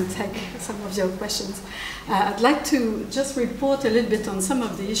open and take some of your questions. I'd like to just report a little bit on some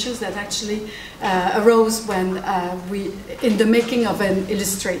of the issues that actually arose when in the making of an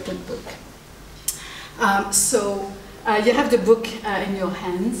illustrated book. So you have the book in your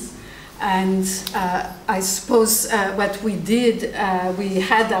hands, and I suppose what we did, we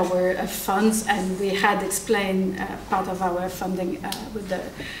had our funds, and we had explained part of our funding with the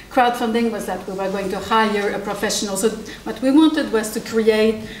crowdfunding was that we were going to hire a professional. So what we wanted was to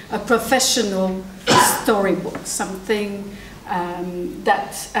create a professional storybook, something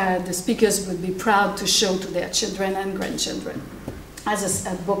that the speakers would be proud to show to their children and grandchildren as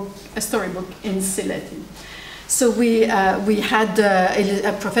a storybook in Sileti. So we had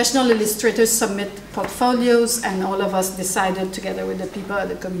a professional illustrator submit portfolios, and all of us decided together with the people at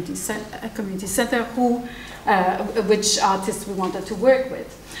the community center which artists we wanted to work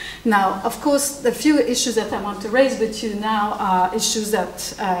with. Now, of course, the few issues that I want to raise with you now are issues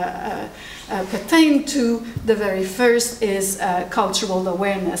that pertain to the very first is cultural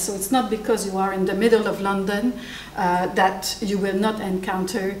awareness. So it's not because you are in the middle of London that you will not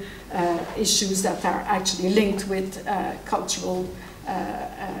encounter issues that are actually linked with cultural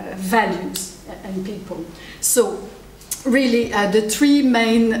values and people. So really the three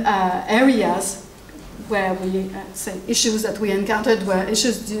main areas where we say issues that we encountered were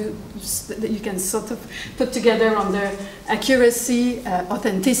issues that you can sort of put together under accuracy,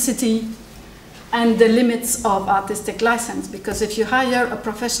 authenticity, and the limits of artistic license. Because if you hire a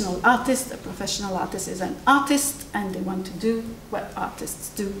professional artist is an artist, and they want to do what artists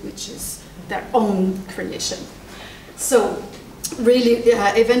do, which is their own creation. So really,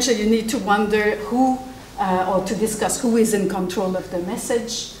 eventually you need to wonder who, or to discuss who is in control of the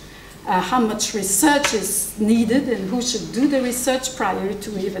message, how much research is needed, and who should do the research prior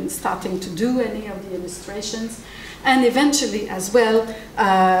to even starting to do any of the illustrations. And eventually, as well,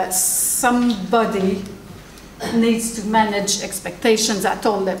 somebody needs to manage expectations at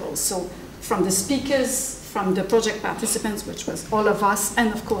all levels. So from the speakers, from the project participants, which was all of us,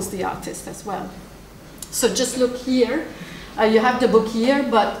 and of course the artist as well. So just look here. You have the book here,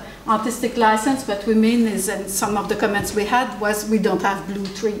 but artistic license, what we mean is, and some of the comments we had was, we don't have blue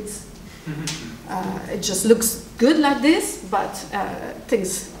trees. It just looks good like this, but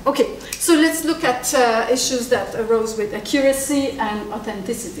things... Okay, so let's look at issues that arose with accuracy and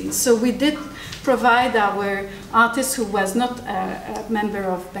authenticity. So we did provide our artist who was not a member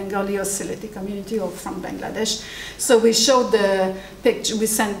of Bengali or Sylheti community or from Bangladesh. So we showed the picture, we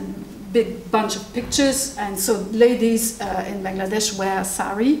sent big bunch of pictures, and so ladies in Bangladesh wear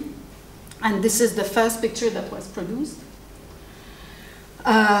sari, and this is the first picture that was produced.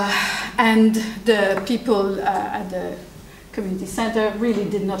 And the people at the community center really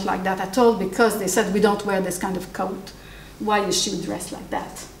did not like that at all, because they said, we don't wear this kind of coat. Why is she dressed like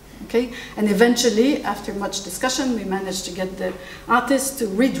that? Okay? And eventually, after much discussion, we managed to get the artist to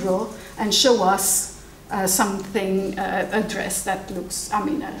redraw and show us something, a dress that looks, I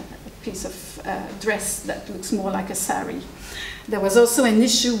mean, a piece of dress that looks more like a sari. There was also an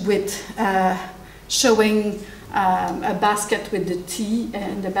issue with showing a basket with the tea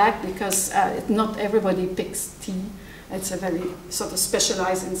in the back, because not everybody picks tea. It's a very sort of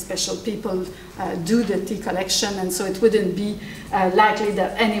specialized and special people do the tea collection, and so it wouldn't be likely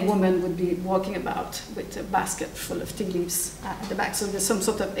that any woman would be walking about with a basket full of tea leaves at the back. So there's some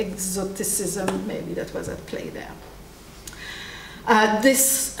sort of exoticism maybe that was at play there.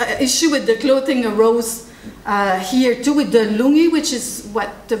 This issue with the clothing arose here too, with the lungi, which is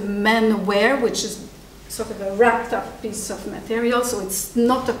what the men wear, which is sort of a wrapped up piece of material, so it's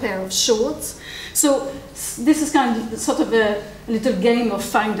not a pair of shorts. So this is kind of sort of a little game of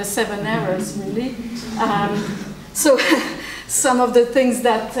find the 7 errors, really. So some of the things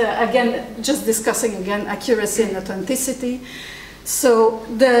that, again, just discussing again, accuracy and authenticity. So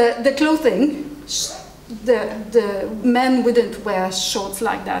the clothing, the men wouldn't wear shorts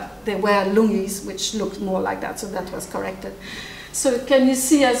like that. They wear lungis, which looked more like that, so that was corrected. So can you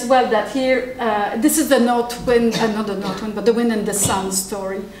see as well that here, this is the north wind, not the north wind, but the wind and the sun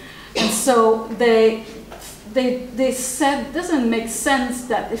story. And so they said it doesn't make sense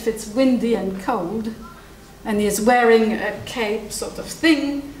that if it's windy and cold, and he's wearing a cape sort of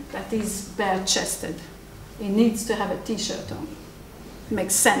thing, that he's bare-chested. He needs to have a t-shirt on.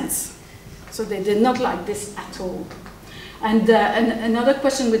 Makes sense. So they did not like this at all. And another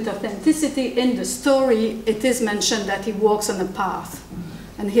question with authenticity, in the story, it is mentioned that he walks on a path.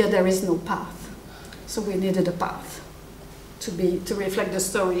 And here there is no path. So we needed a path to reflect the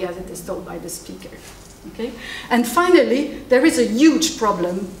story as it is told by the speaker. Okay? And finally, there is a huge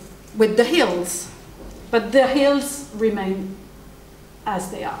problem with the hills. But the hills remain as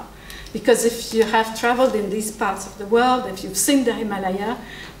they are. Because if you have traveled in these parts of the world, if you've seen the Himalaya,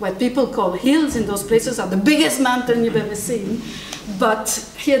 what people call hills in those places are the biggest mountain you've ever seen. But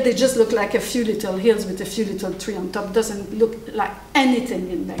here they just look like a few little hills with a few little trees on top. Doesn't look like anything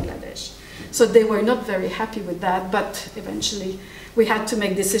in Bangladesh. So they were not very happy with that, but eventually we had to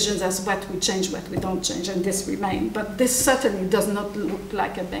make decisions as what we change, what we don't change, and this remained. But this certainly does not look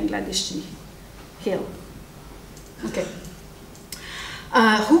like a Bangladeshi hill. Okay.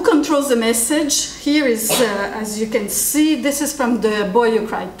 Who controls the message? Here is, as you can see, this is from the Boy Who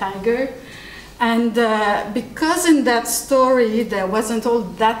Cried Tiger. And because in that story there wasn't all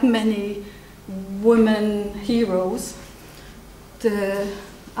that many women heroes, the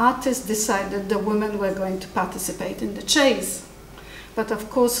artist decided the women were going to participate in the chase. But of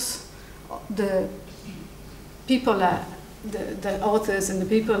course, the people, the authors and the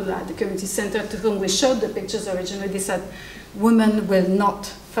people at the community center to whom we showed the pictures originally, they said, women will not.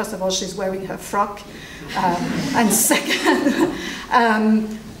 First of all, she's wearing her frock, and second,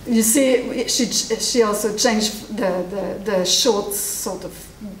 you see, she also changed the short sort of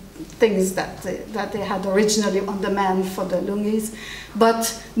things that they had originally on the man for the lungis,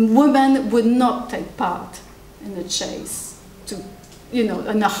 but women would not take part in the chase, in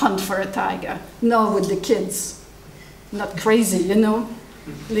a hunt for a tiger, nor would the kids. Not crazy,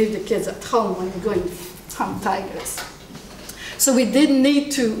 leave the kids at home when you're going to hunt tigers. So we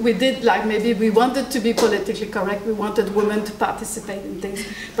wanted to be politically correct, we wanted women to participate in things,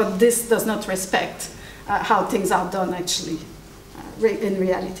 but this does not respect how things are done actually, in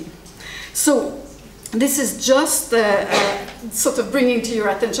reality. So this is just sort of bringing to your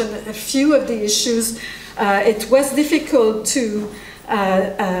attention a few of the issues. It was difficult to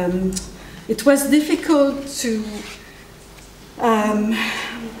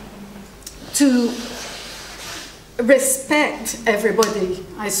respect everybody,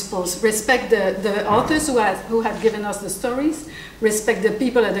 I suppose. Respect the authors who had given us the stories, respect the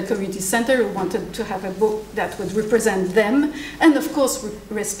people at the community center who wanted to have a book that would represent them, and of course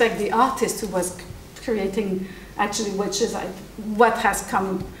respect the artist who was creating actually, which is what has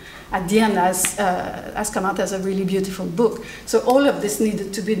come at the end has come out as a really beautiful book. So all of this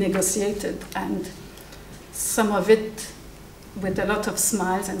needed to be negotiated, and some of it with a lot of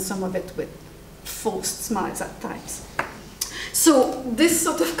smiles and some of it with forced smiles at times. So this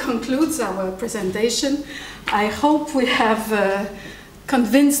sort of concludes our presentation. I hope we have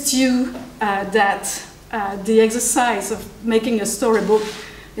convinced you that the exercise of making a storybook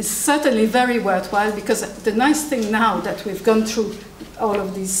is certainly very worthwhile, because the nice thing now that we've gone through all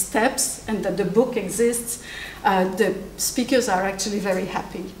of these steps and that the book exists, the speakers are actually very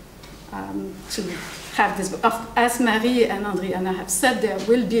happy to have this book. As Marie and Andriana have said, there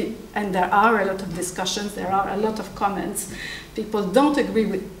will be, and there are a lot of discussions, there are a lot of comments. People don't agree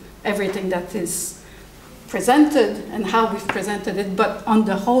with everything that is presented and how we've presented it, but on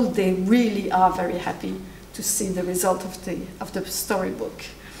the whole, they really are very happy to see the result of the storybook.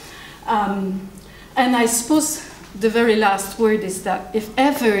 And I suppose the very last word is that if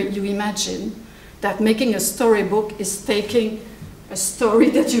ever you imagine that making a storybook is taking a story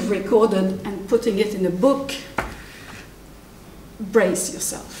that you've recorded and putting it in a book, brace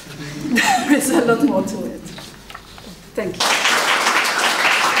yourself. There is a lot more to it. Thank you.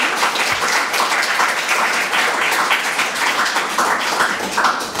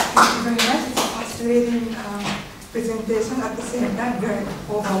 Thank you very much. It's a fascinating presentation, at the same time very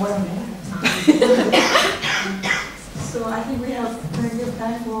overwhelming. So I think we have plenty of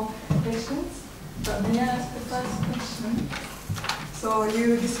time for questions. But may I ask the first question? So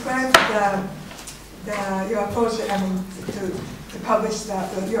you described your approach, to publish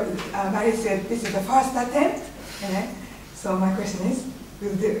Marie said this is the first attempt. So my question is,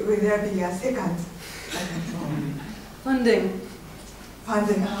 will there be a second attempt? Funding.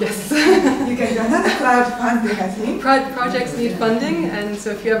 Funding. Yes. You can do another crowdfunding, I think. Projects need funding, and so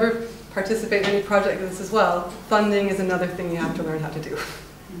if you ever participate in any project like this as well, funding is another thing you have to learn how to do.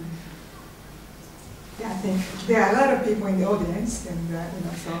 Yeah, I think there are a lot of people in the audience, and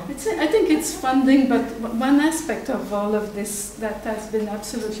so. I think it's funding, but one aspect of all of this that has been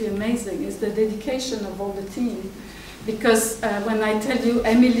absolutely amazing is the dedication of all the team. Because when I tell you,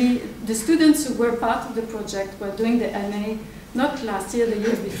 Emily, the students who were part of the project were doing the MA not last year, the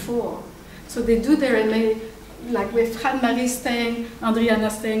year before. So they do their MA, like we've had Marie staying, Andriana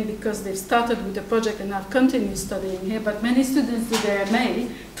staying, because they've started with the project and have continued studying here, but many students do their MA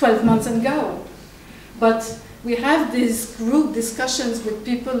 12 months and go. But we have these group discussions with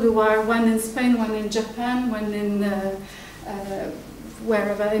people who are one in Spain, one in Japan, one in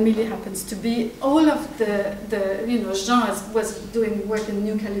wherever Emily happens to be. All of Jean was doing work in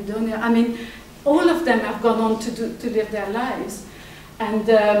New Caledonia. I mean, all of them have gone on to live their lives, and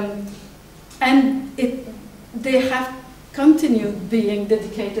they have continued being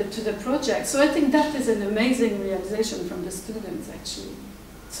dedicated to the project. So I think that is an amazing realization from the students, actually.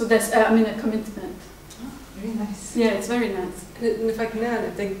 So that's, a commitment. Oh, very nice. Yeah, it's very nice. And if I can add, I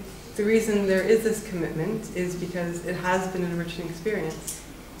think the reason there is this commitment is because it has been an enriching experience.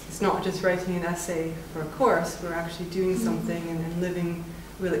 It's not just writing an essay for a course, we're actually doing something and living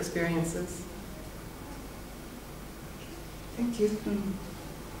real experiences. Thank you.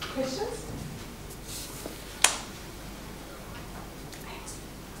 Questions?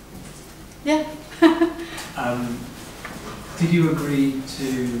 Yeah. Did you agree to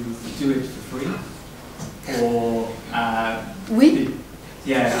do it for free, or we?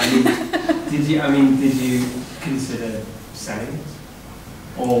 Did you consider selling it,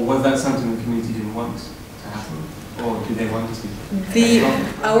 or was that something the community didn't want to happen, or did they want to?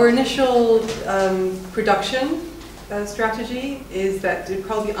 Our initial production strategy is that it would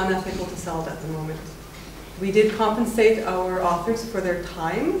probably be unethical to sell it at the moment. We did compensate our authors for their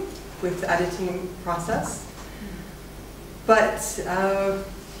time with the editing process, but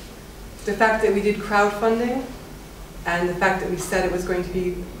the fact that we did crowdfunding and the fact that we said it was going to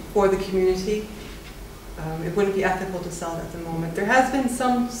be for the community, it wouldn't be ethical to sell it at the moment. There has been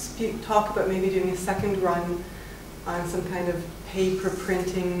some talk about maybe doing a second run on some kind of paper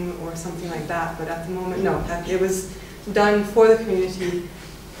printing or something like that, but at the moment, no. It was done for the community,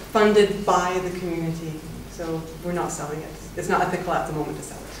 funded by the community, so we're not selling it. It's not ethical at the moment to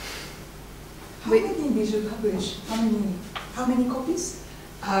sell it. How many did you publish? How many copies?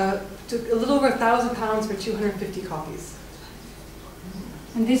 A little over £1,000 for 250 copies.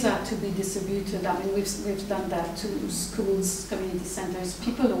 And these are to be distributed. I mean, we've done that to schools, community centers,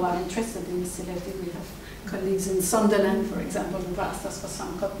 people who are interested in disability. We have colleagues in Sunderland, for example, who've asked us for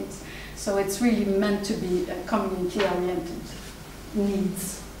some copies. So it's really meant to be community-oriented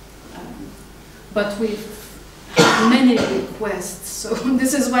needs. But we've had many requests, so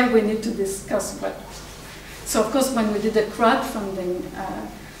this is why we need to discuss what So of course, when we did the crowdfunding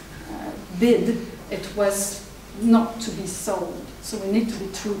bid, it was not to be sold. So we need to be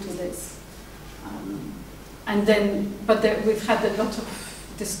true to this. And then, but we've had a lot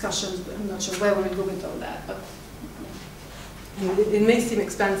of discussions. But I'm not sure where we will go with all that. But yeah. It may seem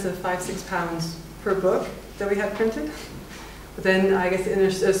expensive, £5–6 per book that we had printed. But then I guess in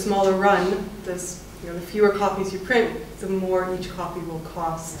a smaller run, there's, the fewer copies you print, the more each copy will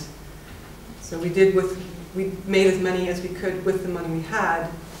cost. So we made as many as we could with the money we had,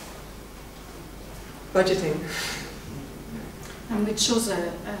 budgeting. And we chose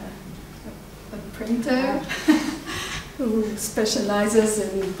a printer who specializes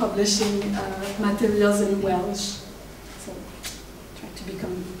in publishing materials in Welsh. So try to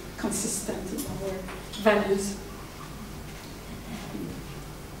become consistent in our values.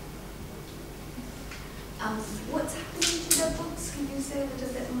 What's happening to the books? Can you say a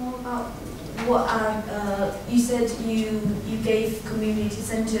little bit more about what you said you gave community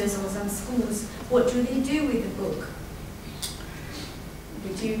centres or some schools. What do they do with the book?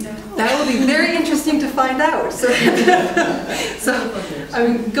 Would you know? That will be very interesting to find out. So, I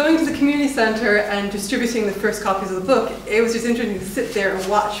mean, going to the community centre and distributing the first copies of the book, it was just interesting to sit there and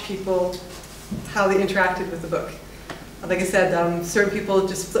watch people, how they interacted with the book. Like I said, certain people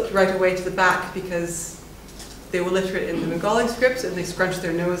just flipped right away to the back because they were literate in the Bengali scripts and they scrunched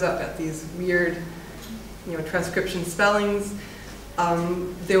their nose up at these weird, transcription spellings.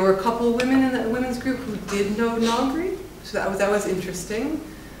 There were a couple of women in that women's group who did know Nagri, so that was interesting.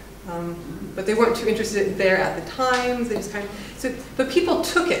 But they weren't too interested there at the time. They just but people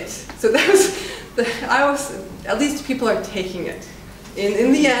took it. So that was at least people are taking it.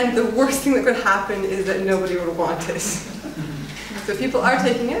 In the end, the worst thing that could happen is that nobody would want it. So people are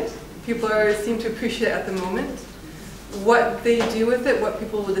taking it. People seem to appreciate it at the moment. What they do with it, what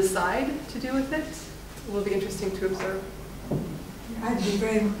people will decide to do with it, will be interesting to observe. I'd be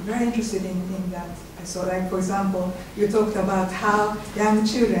very, very interested in that. So, like for example, you talked about how young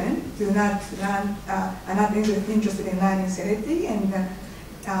children are not interested in learning Sereti,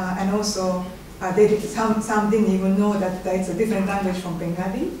 and also some didn't even know that it's a different language from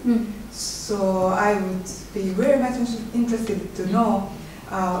Bengali. So I would be very much interested to know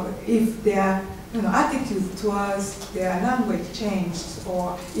if their attitude towards their language changed,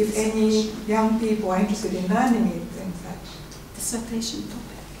 or if any young people are interested in learning it and such. Dissertation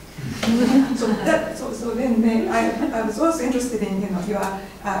topic. So then I was also interested in your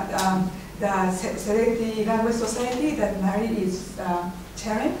the Sereti Language Society that Mary is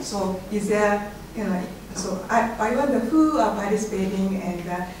chairing. So is there so I wonder who are participating,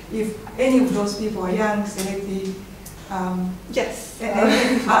 and if any of those people are young Sereti. Yes.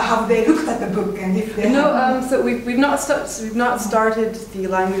 Have they looked at the book, and if they so we've not started the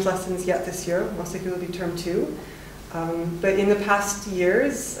language lessons yet this year. Most likely it will be term 2. But in the past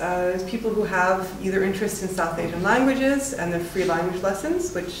years, people who have either interest in South Asian languages and the free language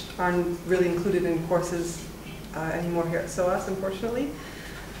lessons, which aren't really included in courses anymore here at SOAS, unfortunately.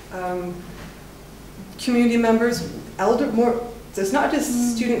 Community members, so it's not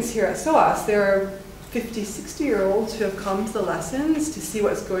just students here at SOAS. There are 50, 60-year-olds who have come to the lessons to see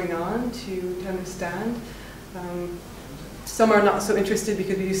what's going on, to understand. Some are not so interested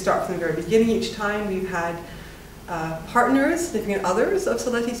because we do start from the very beginning each time. We've had partners, significant others of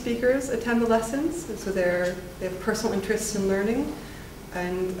Sylheti speakers attend the lessons, so they have personal interests in learning.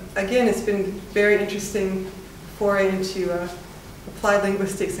 And again, it's been very interesting foray into applied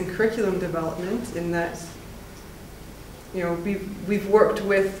linguistics and curriculum development, in that we've worked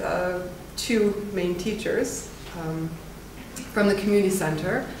with 2 main teachers from the community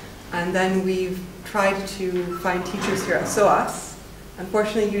center, and then we've tried to find teachers here at SOAS.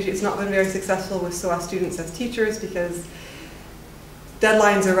 Unfortunately, usually it's not been very successful with SOAS students as teachers because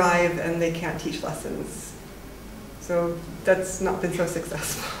deadlines arrive and they can't teach lessons. So that's not been so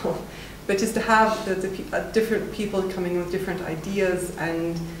successful. But just to have the different people coming with different ideas,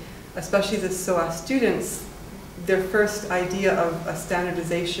 and especially the SOAS students, their first idea of a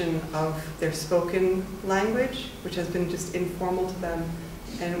standardization of their spoken language, which has been just informal to them,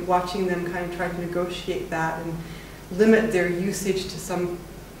 and watching them kind of try to negotiate that and limit their usage to some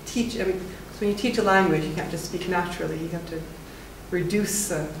so when you teach a language, you can't just speak naturally. You have to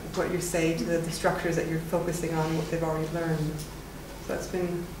reduce what you're saying to the structures that you're focusing on, what they've already learned. So that's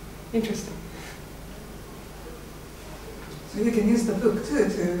been interesting. So you can use the book too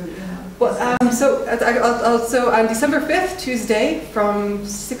to. Well, so on December 5th, Tuesday, from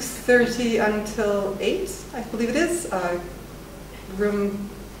 6:30 until 8, I believe it is. I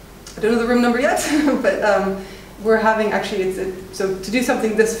don't know the room number yet, but we're having, actually, so to do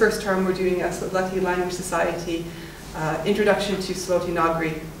something this first term, we're doing a Sloveti Language Society Introduction to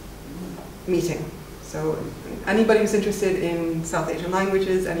Slotinogri meeting. So anybody who's interested in South Asian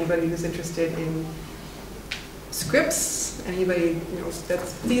languages, anybody who's interested in scripts, anybody,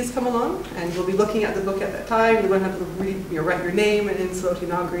 please come along, and we'll be looking at the book at that time. We're going to have to read, write your name in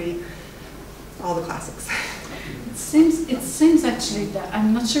Slotinogri, all the classics. It seems actually that,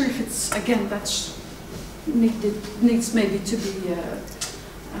 I'm not sure if it's, again, that needs maybe to be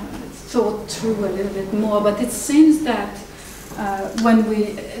thought through a little bit more, but it seems that when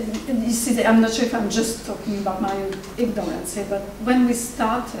we, you see, I'm not sure if I'm just talking about my ignorance here, but when we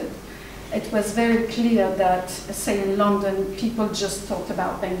started, it was very clear that, say in London, people just talked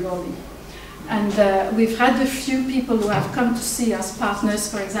about Bengali. And we've had a few people who have come to see us,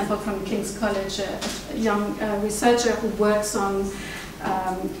 partners, for example, from King's College, a young researcher who works on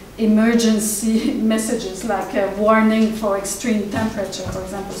emergency messages, like a warning for extreme temperature, for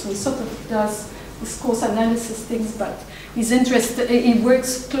example. So he sort of does this course analysis things, but he's interested, he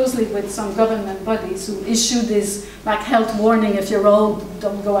works closely with some government bodies who issue this like health warning, if you're old,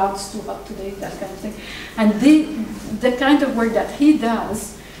 don't go out, it's too hot today, that kind of thing. And the kind of work that he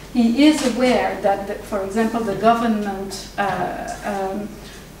does, he is aware that, for example, the government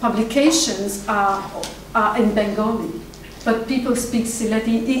publications are in Bengali, but people speak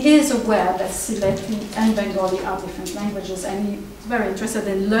Sylheti. He is aware that Sylheti and Bengali are different languages, and he's very interested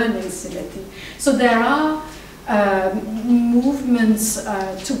in learning Sylheti. So there are movements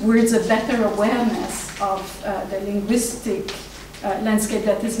towards a better awareness of the linguistic landscape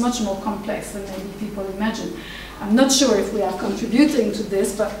that is much more complex than maybe people imagine. I'm not sure if we are contributing to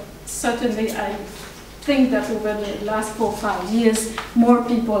this, but certainly I think that over the last 4 or 5 years, more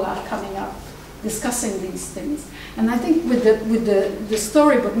people are coming up discussing these things. And I think with the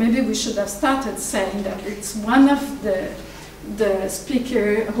storybook, maybe we should have started saying that it's one of the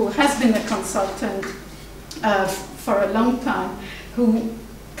speaker who has been a consultant for a long time, who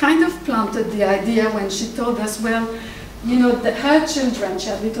kind of planted the idea when she told us, well, her children, she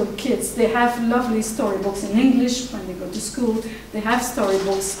had little kids, they have lovely storybooks in English when they go to school, they have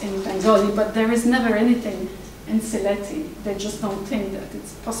storybooks in Bengali, but there is never anything in Sylheti. They just don't think that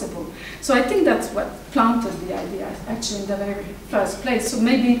it's possible. So I think that's what planted the idea, actually, in the very first place. So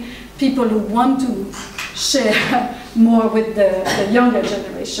maybe people who want to share more with the younger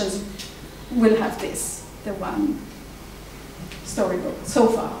generations will have this, the one storybook, so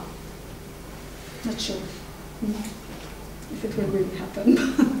far. Not sure if it will really happen.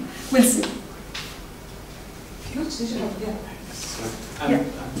 We'll see. I'm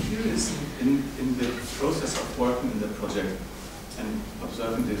curious, in the process of working in the project and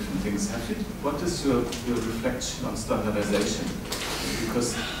observing different things, what is your reflection on standardization?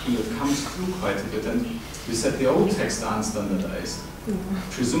 Because it comes through quite a bit, and you said the old texts aren't standardized.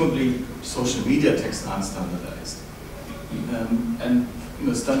 Presumably social media texts aren't standardized. And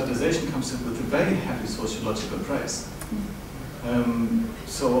standardization comes in with a very heavy sociological price.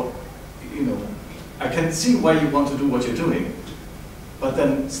 So, I can see why you want to do what you're doing, but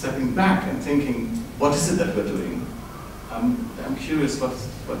then stepping back and thinking, what is it that we're doing? I'm curious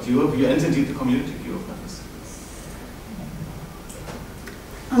what your entity, the community view of that is.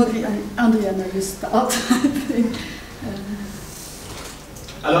 Andriana, you start.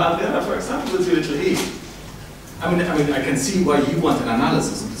 Andriana, for example, with your little E. I mean, I can see why you want an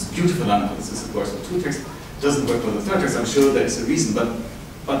analysis, and this beautiful analysis, of course, of 2 texts. Doesn't work for the 3rd text. I'm sure there is a reason,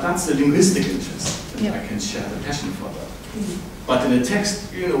 but that's the linguistic interest. And I can share the passion for that. But in a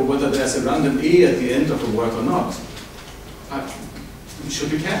text, whether there's a random E at the end of a word or not, should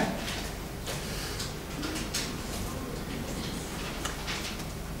be care.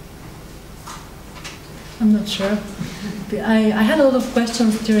 I'm not sure. I had a lot of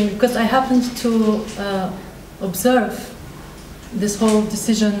questions because I happened to observe this whole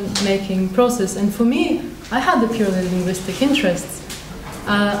decision-making process, and for me, I had a purely linguistic interest.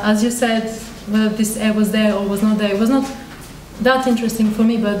 As you said, whether this A was there or was not there, it was not that interesting for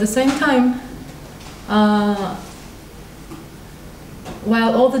me, but at the same time,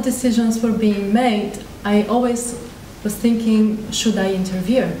 while all the decisions were being made, I always was thinking, should I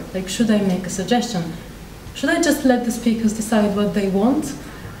interfere? Like, should I make a suggestion? Should I just let the speakers decide what they want?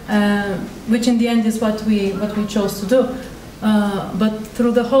 Which in the end is what we chose to do. But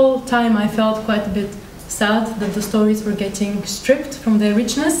through the whole time, I felt quite a bit sad that the stories were getting stripped from their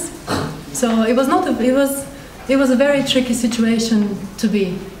richness. So it was not it was a very tricky situation to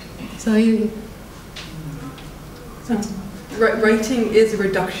be. So writing is a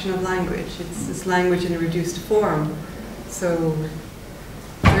reduction of language. It's this language in a reduced form. So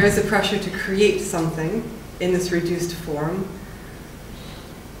there is a pressure to create something, in this reduced form.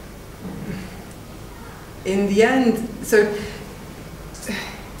 In the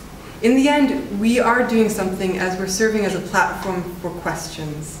end, we are doing something as we're serving as a platform for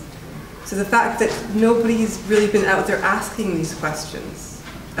questions. So the fact that nobody's really been out there asking these questions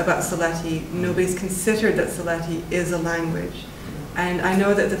about Sylheti, nobody's considered that Sylheti is a language. And I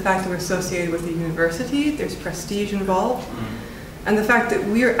know that the fact that we're associated with the university, there's prestige involved. And the fact that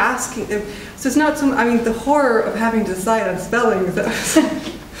we're asking, so it's not some, I mean, the horror of having to decide on spelling,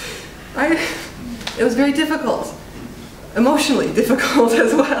 it was very difficult. Emotionally difficult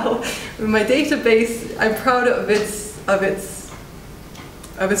as well. My database, I'm proud of its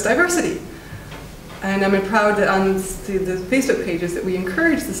diversity. And I'm proud that on the Facebook pages that we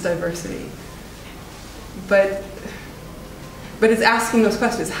encourage this diversity. But it's asking those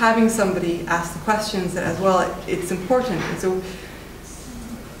questions, having somebody ask the questions as well, it's important. And so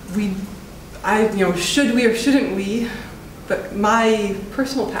should we or shouldn't we? But my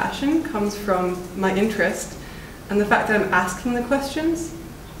personal passion comes from my interest and the fact that I'm asking the questions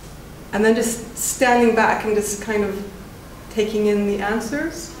and then just standing back and just kind of taking in the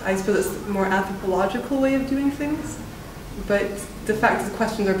answers. I suppose it's a more anthropological way of doing things, but the fact that the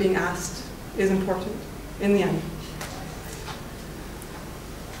questions are being asked is important in the end.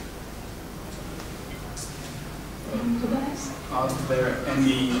 Are there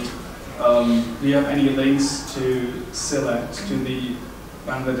any, do you have any links to Sylhet, to the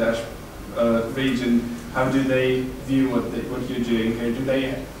Bangladesh region? How do they view what you're doing here? Do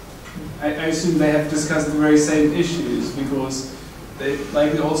they, I assume they have discussed the very same issues because they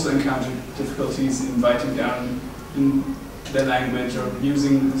likely also encountered difficulties in writing down in their language or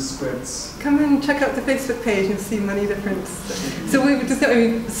using the scripts. Come and check out the Facebook page and see many different. So we just, I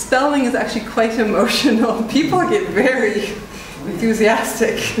mean, spelling is actually quite emotional. People get very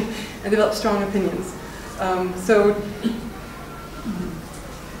enthusiastic and develop strong opinions.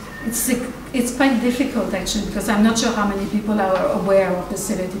 It's quite difficult actually because I'm not sure how many people are aware of the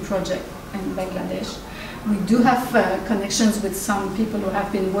Sylheti project in Bangladesh. We do have connections with some people who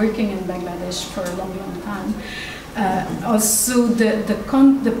have been working in Bangladesh for a long, long time. Also, the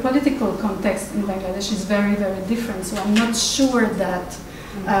political context in Bangladesh is very, very different. So I'm not sure that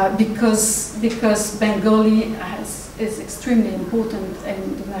because Bengali is extremely important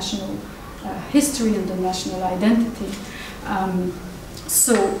in the national history and the national identity.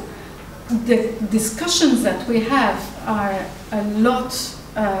 So the discussions that we have are a lot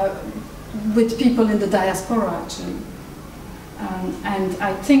with people in the diaspora actually. And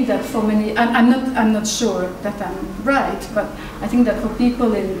I think that for many, I'm not sure that I'm right, but I think that for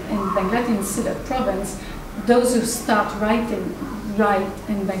people in Bangladesh, in Sylhet province, those who start write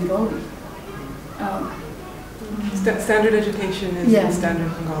in Bengali. Standard education is in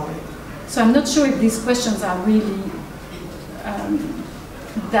standard Bengali. So I'm not sure if these questions are really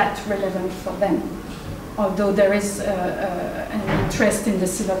that relevant for them. Although there is an interest in the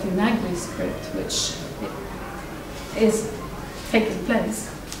Sylheti Nagri script, which is taking place.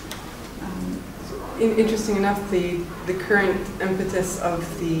 Interesting enough, the current impetus of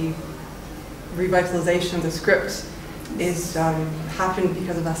the revitalization of the script is happened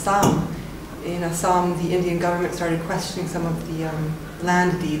because of Assam. In Assam, the Indian government started questioning some of the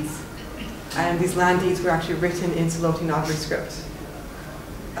land deeds, and these land deeds were actually written in Sylheti Nagri script.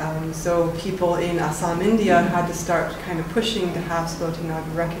 So people in Assam, India had to start kind of pushing to have Sylheti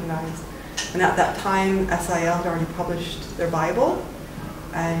Nagri recognized. And at that time, SIL had already published their Bible,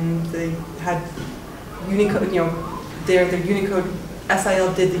 and they had Unicode, their Unicode,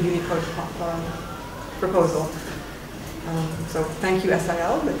 SIL did the Unicode proposal. So thank you,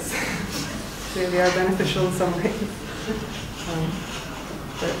 SIL, that's really are beneficial in some ways.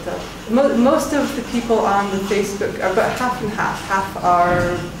 Most of the people on the Facebook, about half and half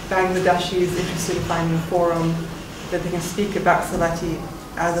are Bangladeshis interested in finding a forum that they can speak about Sylheti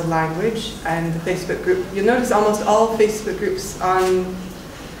as a language, and the Facebook group. You'll notice almost all Facebook groups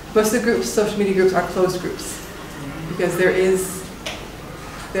most of the groups, social media groups, are closed groups, because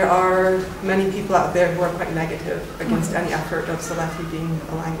there are many people out there who are quite negative against any effort of Sylheti being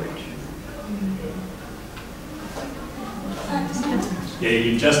a language. Yeah,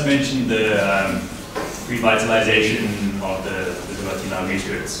 you just mentioned the revitalization of the Sylheti Nagri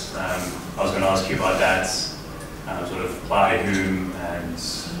scripts. I was going to ask you about that, sort of by whom and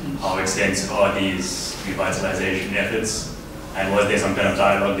how extensive are these revitalization efforts, and was there some kind of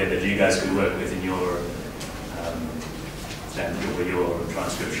dialogue there that you guys could work with in your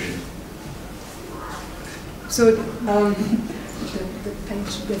transcription? So the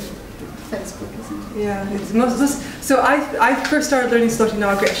page with Facebook, isn't it? Yeah, it's so I first started learning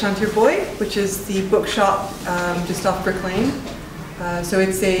Slotinogri at Chantier-Boy, which is the bookshop just off Brick Lane. So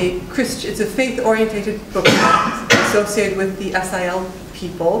it's a faith-orientated bookshop associated with the SIL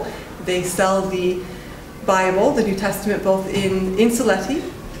people. They sell the Bible, the New Testament, both in Sileti,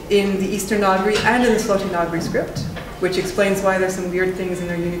 in the Eastern Nogri, and in the Slotinogri script, which explains why there's some weird things in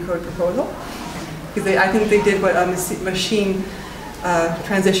their Unicode proposal. Because I think they did what a machine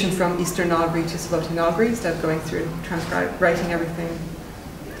transition from Eastern Nogri to Slotinogri instead of going through and writing everything,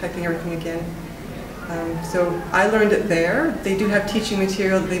 typing everything again. So I learned it there. They do have teaching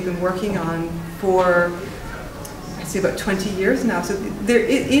material that they've been working on for, I'd say, about 20 years now. So they're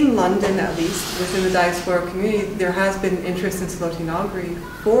in London, at least, within the diaspora community, there has been interest in Slotinogri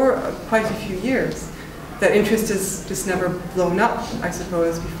for quite a few years. That interest has just never blown up, I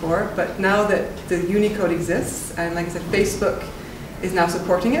suppose, before. But now that the Unicode exists, and like I said, Facebook is now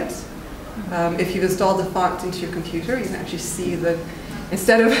supporting it. If you've installed the font into your computer, you can actually see the,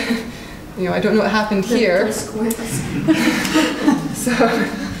 instead of, you know, I don't know what happened here. So,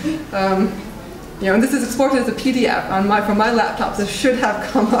 you know, and this is exported as a PDF from my laptop, so it should have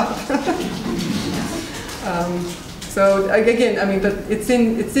come up. So again, I mean, but it's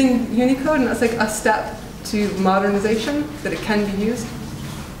in Unicode, and that's like a step to modernization, that it can be used.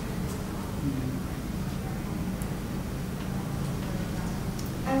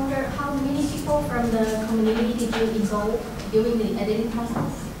 I wonder how many people from the community did you involve during the editing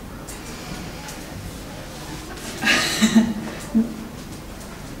process?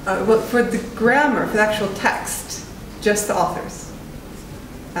 Well, for the grammar, for the actual text, just the authors.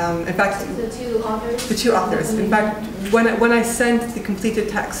 In fact, the two authors. The two authors. In fact, when I sent the completed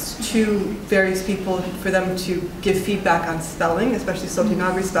text to various people for them to give feedback on spelling, especially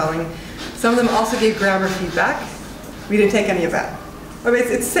Slotinogri spelling, some of them also gave grammar feedback. We didn't take any of that. I mean,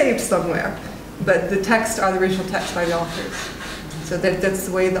 it's saved somewhere, but the texts are the original text by the authors. So that's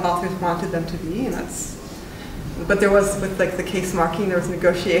the way the authors wanted them to be, and that's. But there was, with like the case marking, there was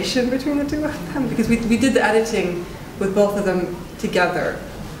negotiation between the two of them, because we did the editing with both of them together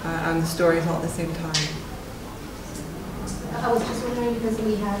on the stories all at the same time. I was just wondering, because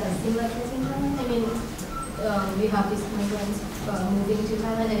we had a similar case in Thailand. I mean, we have these migrants moving to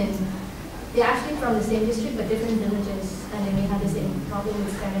Thailand, and they're actually from the same district but different villages, and then we had the same problem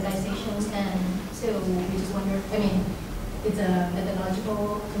with standardization, and so we just wonder, I mean, it's a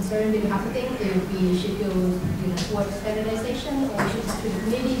methodological concern that we have to think if we should go towards standardization, or we should talk to the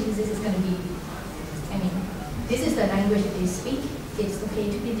community, because this is going to be, I mean, this is the language that they speak. It's okay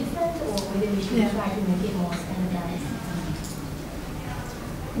to be different, or whether we should try to make it more standardized?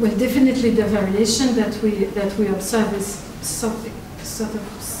 Well, definitely the variation that we observe is sort of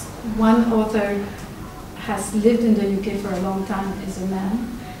one author has lived in the UK for a long time, is a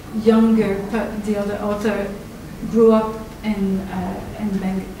man. Younger, the other author grew up in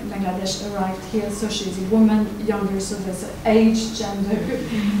Bangladesh, arrived here, so she's a woman, younger, so there's age, gender,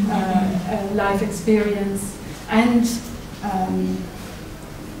 life experience, and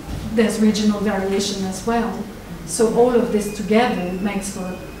there's regional variation as well. So all of this together makes for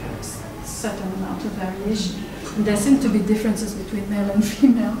a certain amount of variation. And there seem to be differences between male and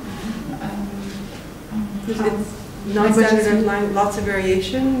female. Non-standard, lots of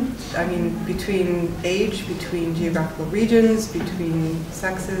variation. I mean, between age, between geographical regions, between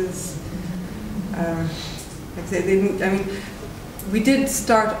sexes. Like I say, I mean, we did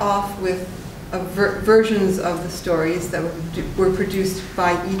start off with versions of the stories that were produced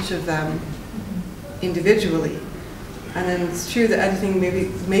by each of them individually. And then it's true that editing,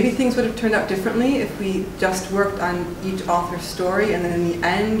 maybe things would have turned out differently if we just worked on each author's story, and then in the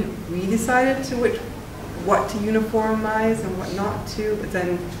end we decided to what to uniformize and what not to. But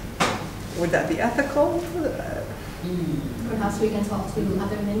then, would that be ethical? Perhaps we can talk to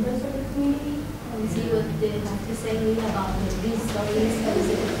other members of the community and see what they have to say about these stories.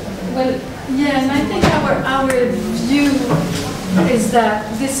 Well, yeah, and I think our view is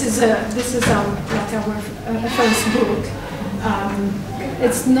that this is our first book.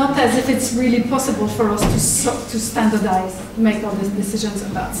 It's not as if it's really possible for us to standardize, make all these decisions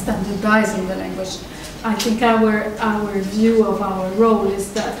about standardizing the language. I think our view of our role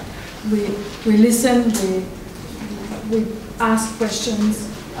is that we listen, we ask questions,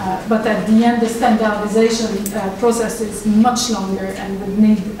 but at the end the standardization process is much longer and would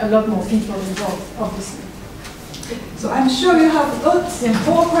need a lot more people involved, obviously. So I'm sure you have lots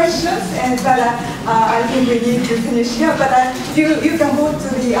more questions, and I think we need to finish here. But you can go to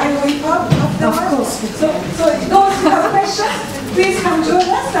the IOE Pub afterwards. Of course. So those who have questions, please come join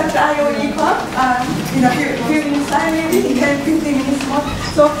us at the IOE Pub in a few minutes time, maybe in 10-15 minutes more.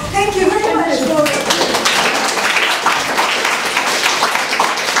 So thank you very much.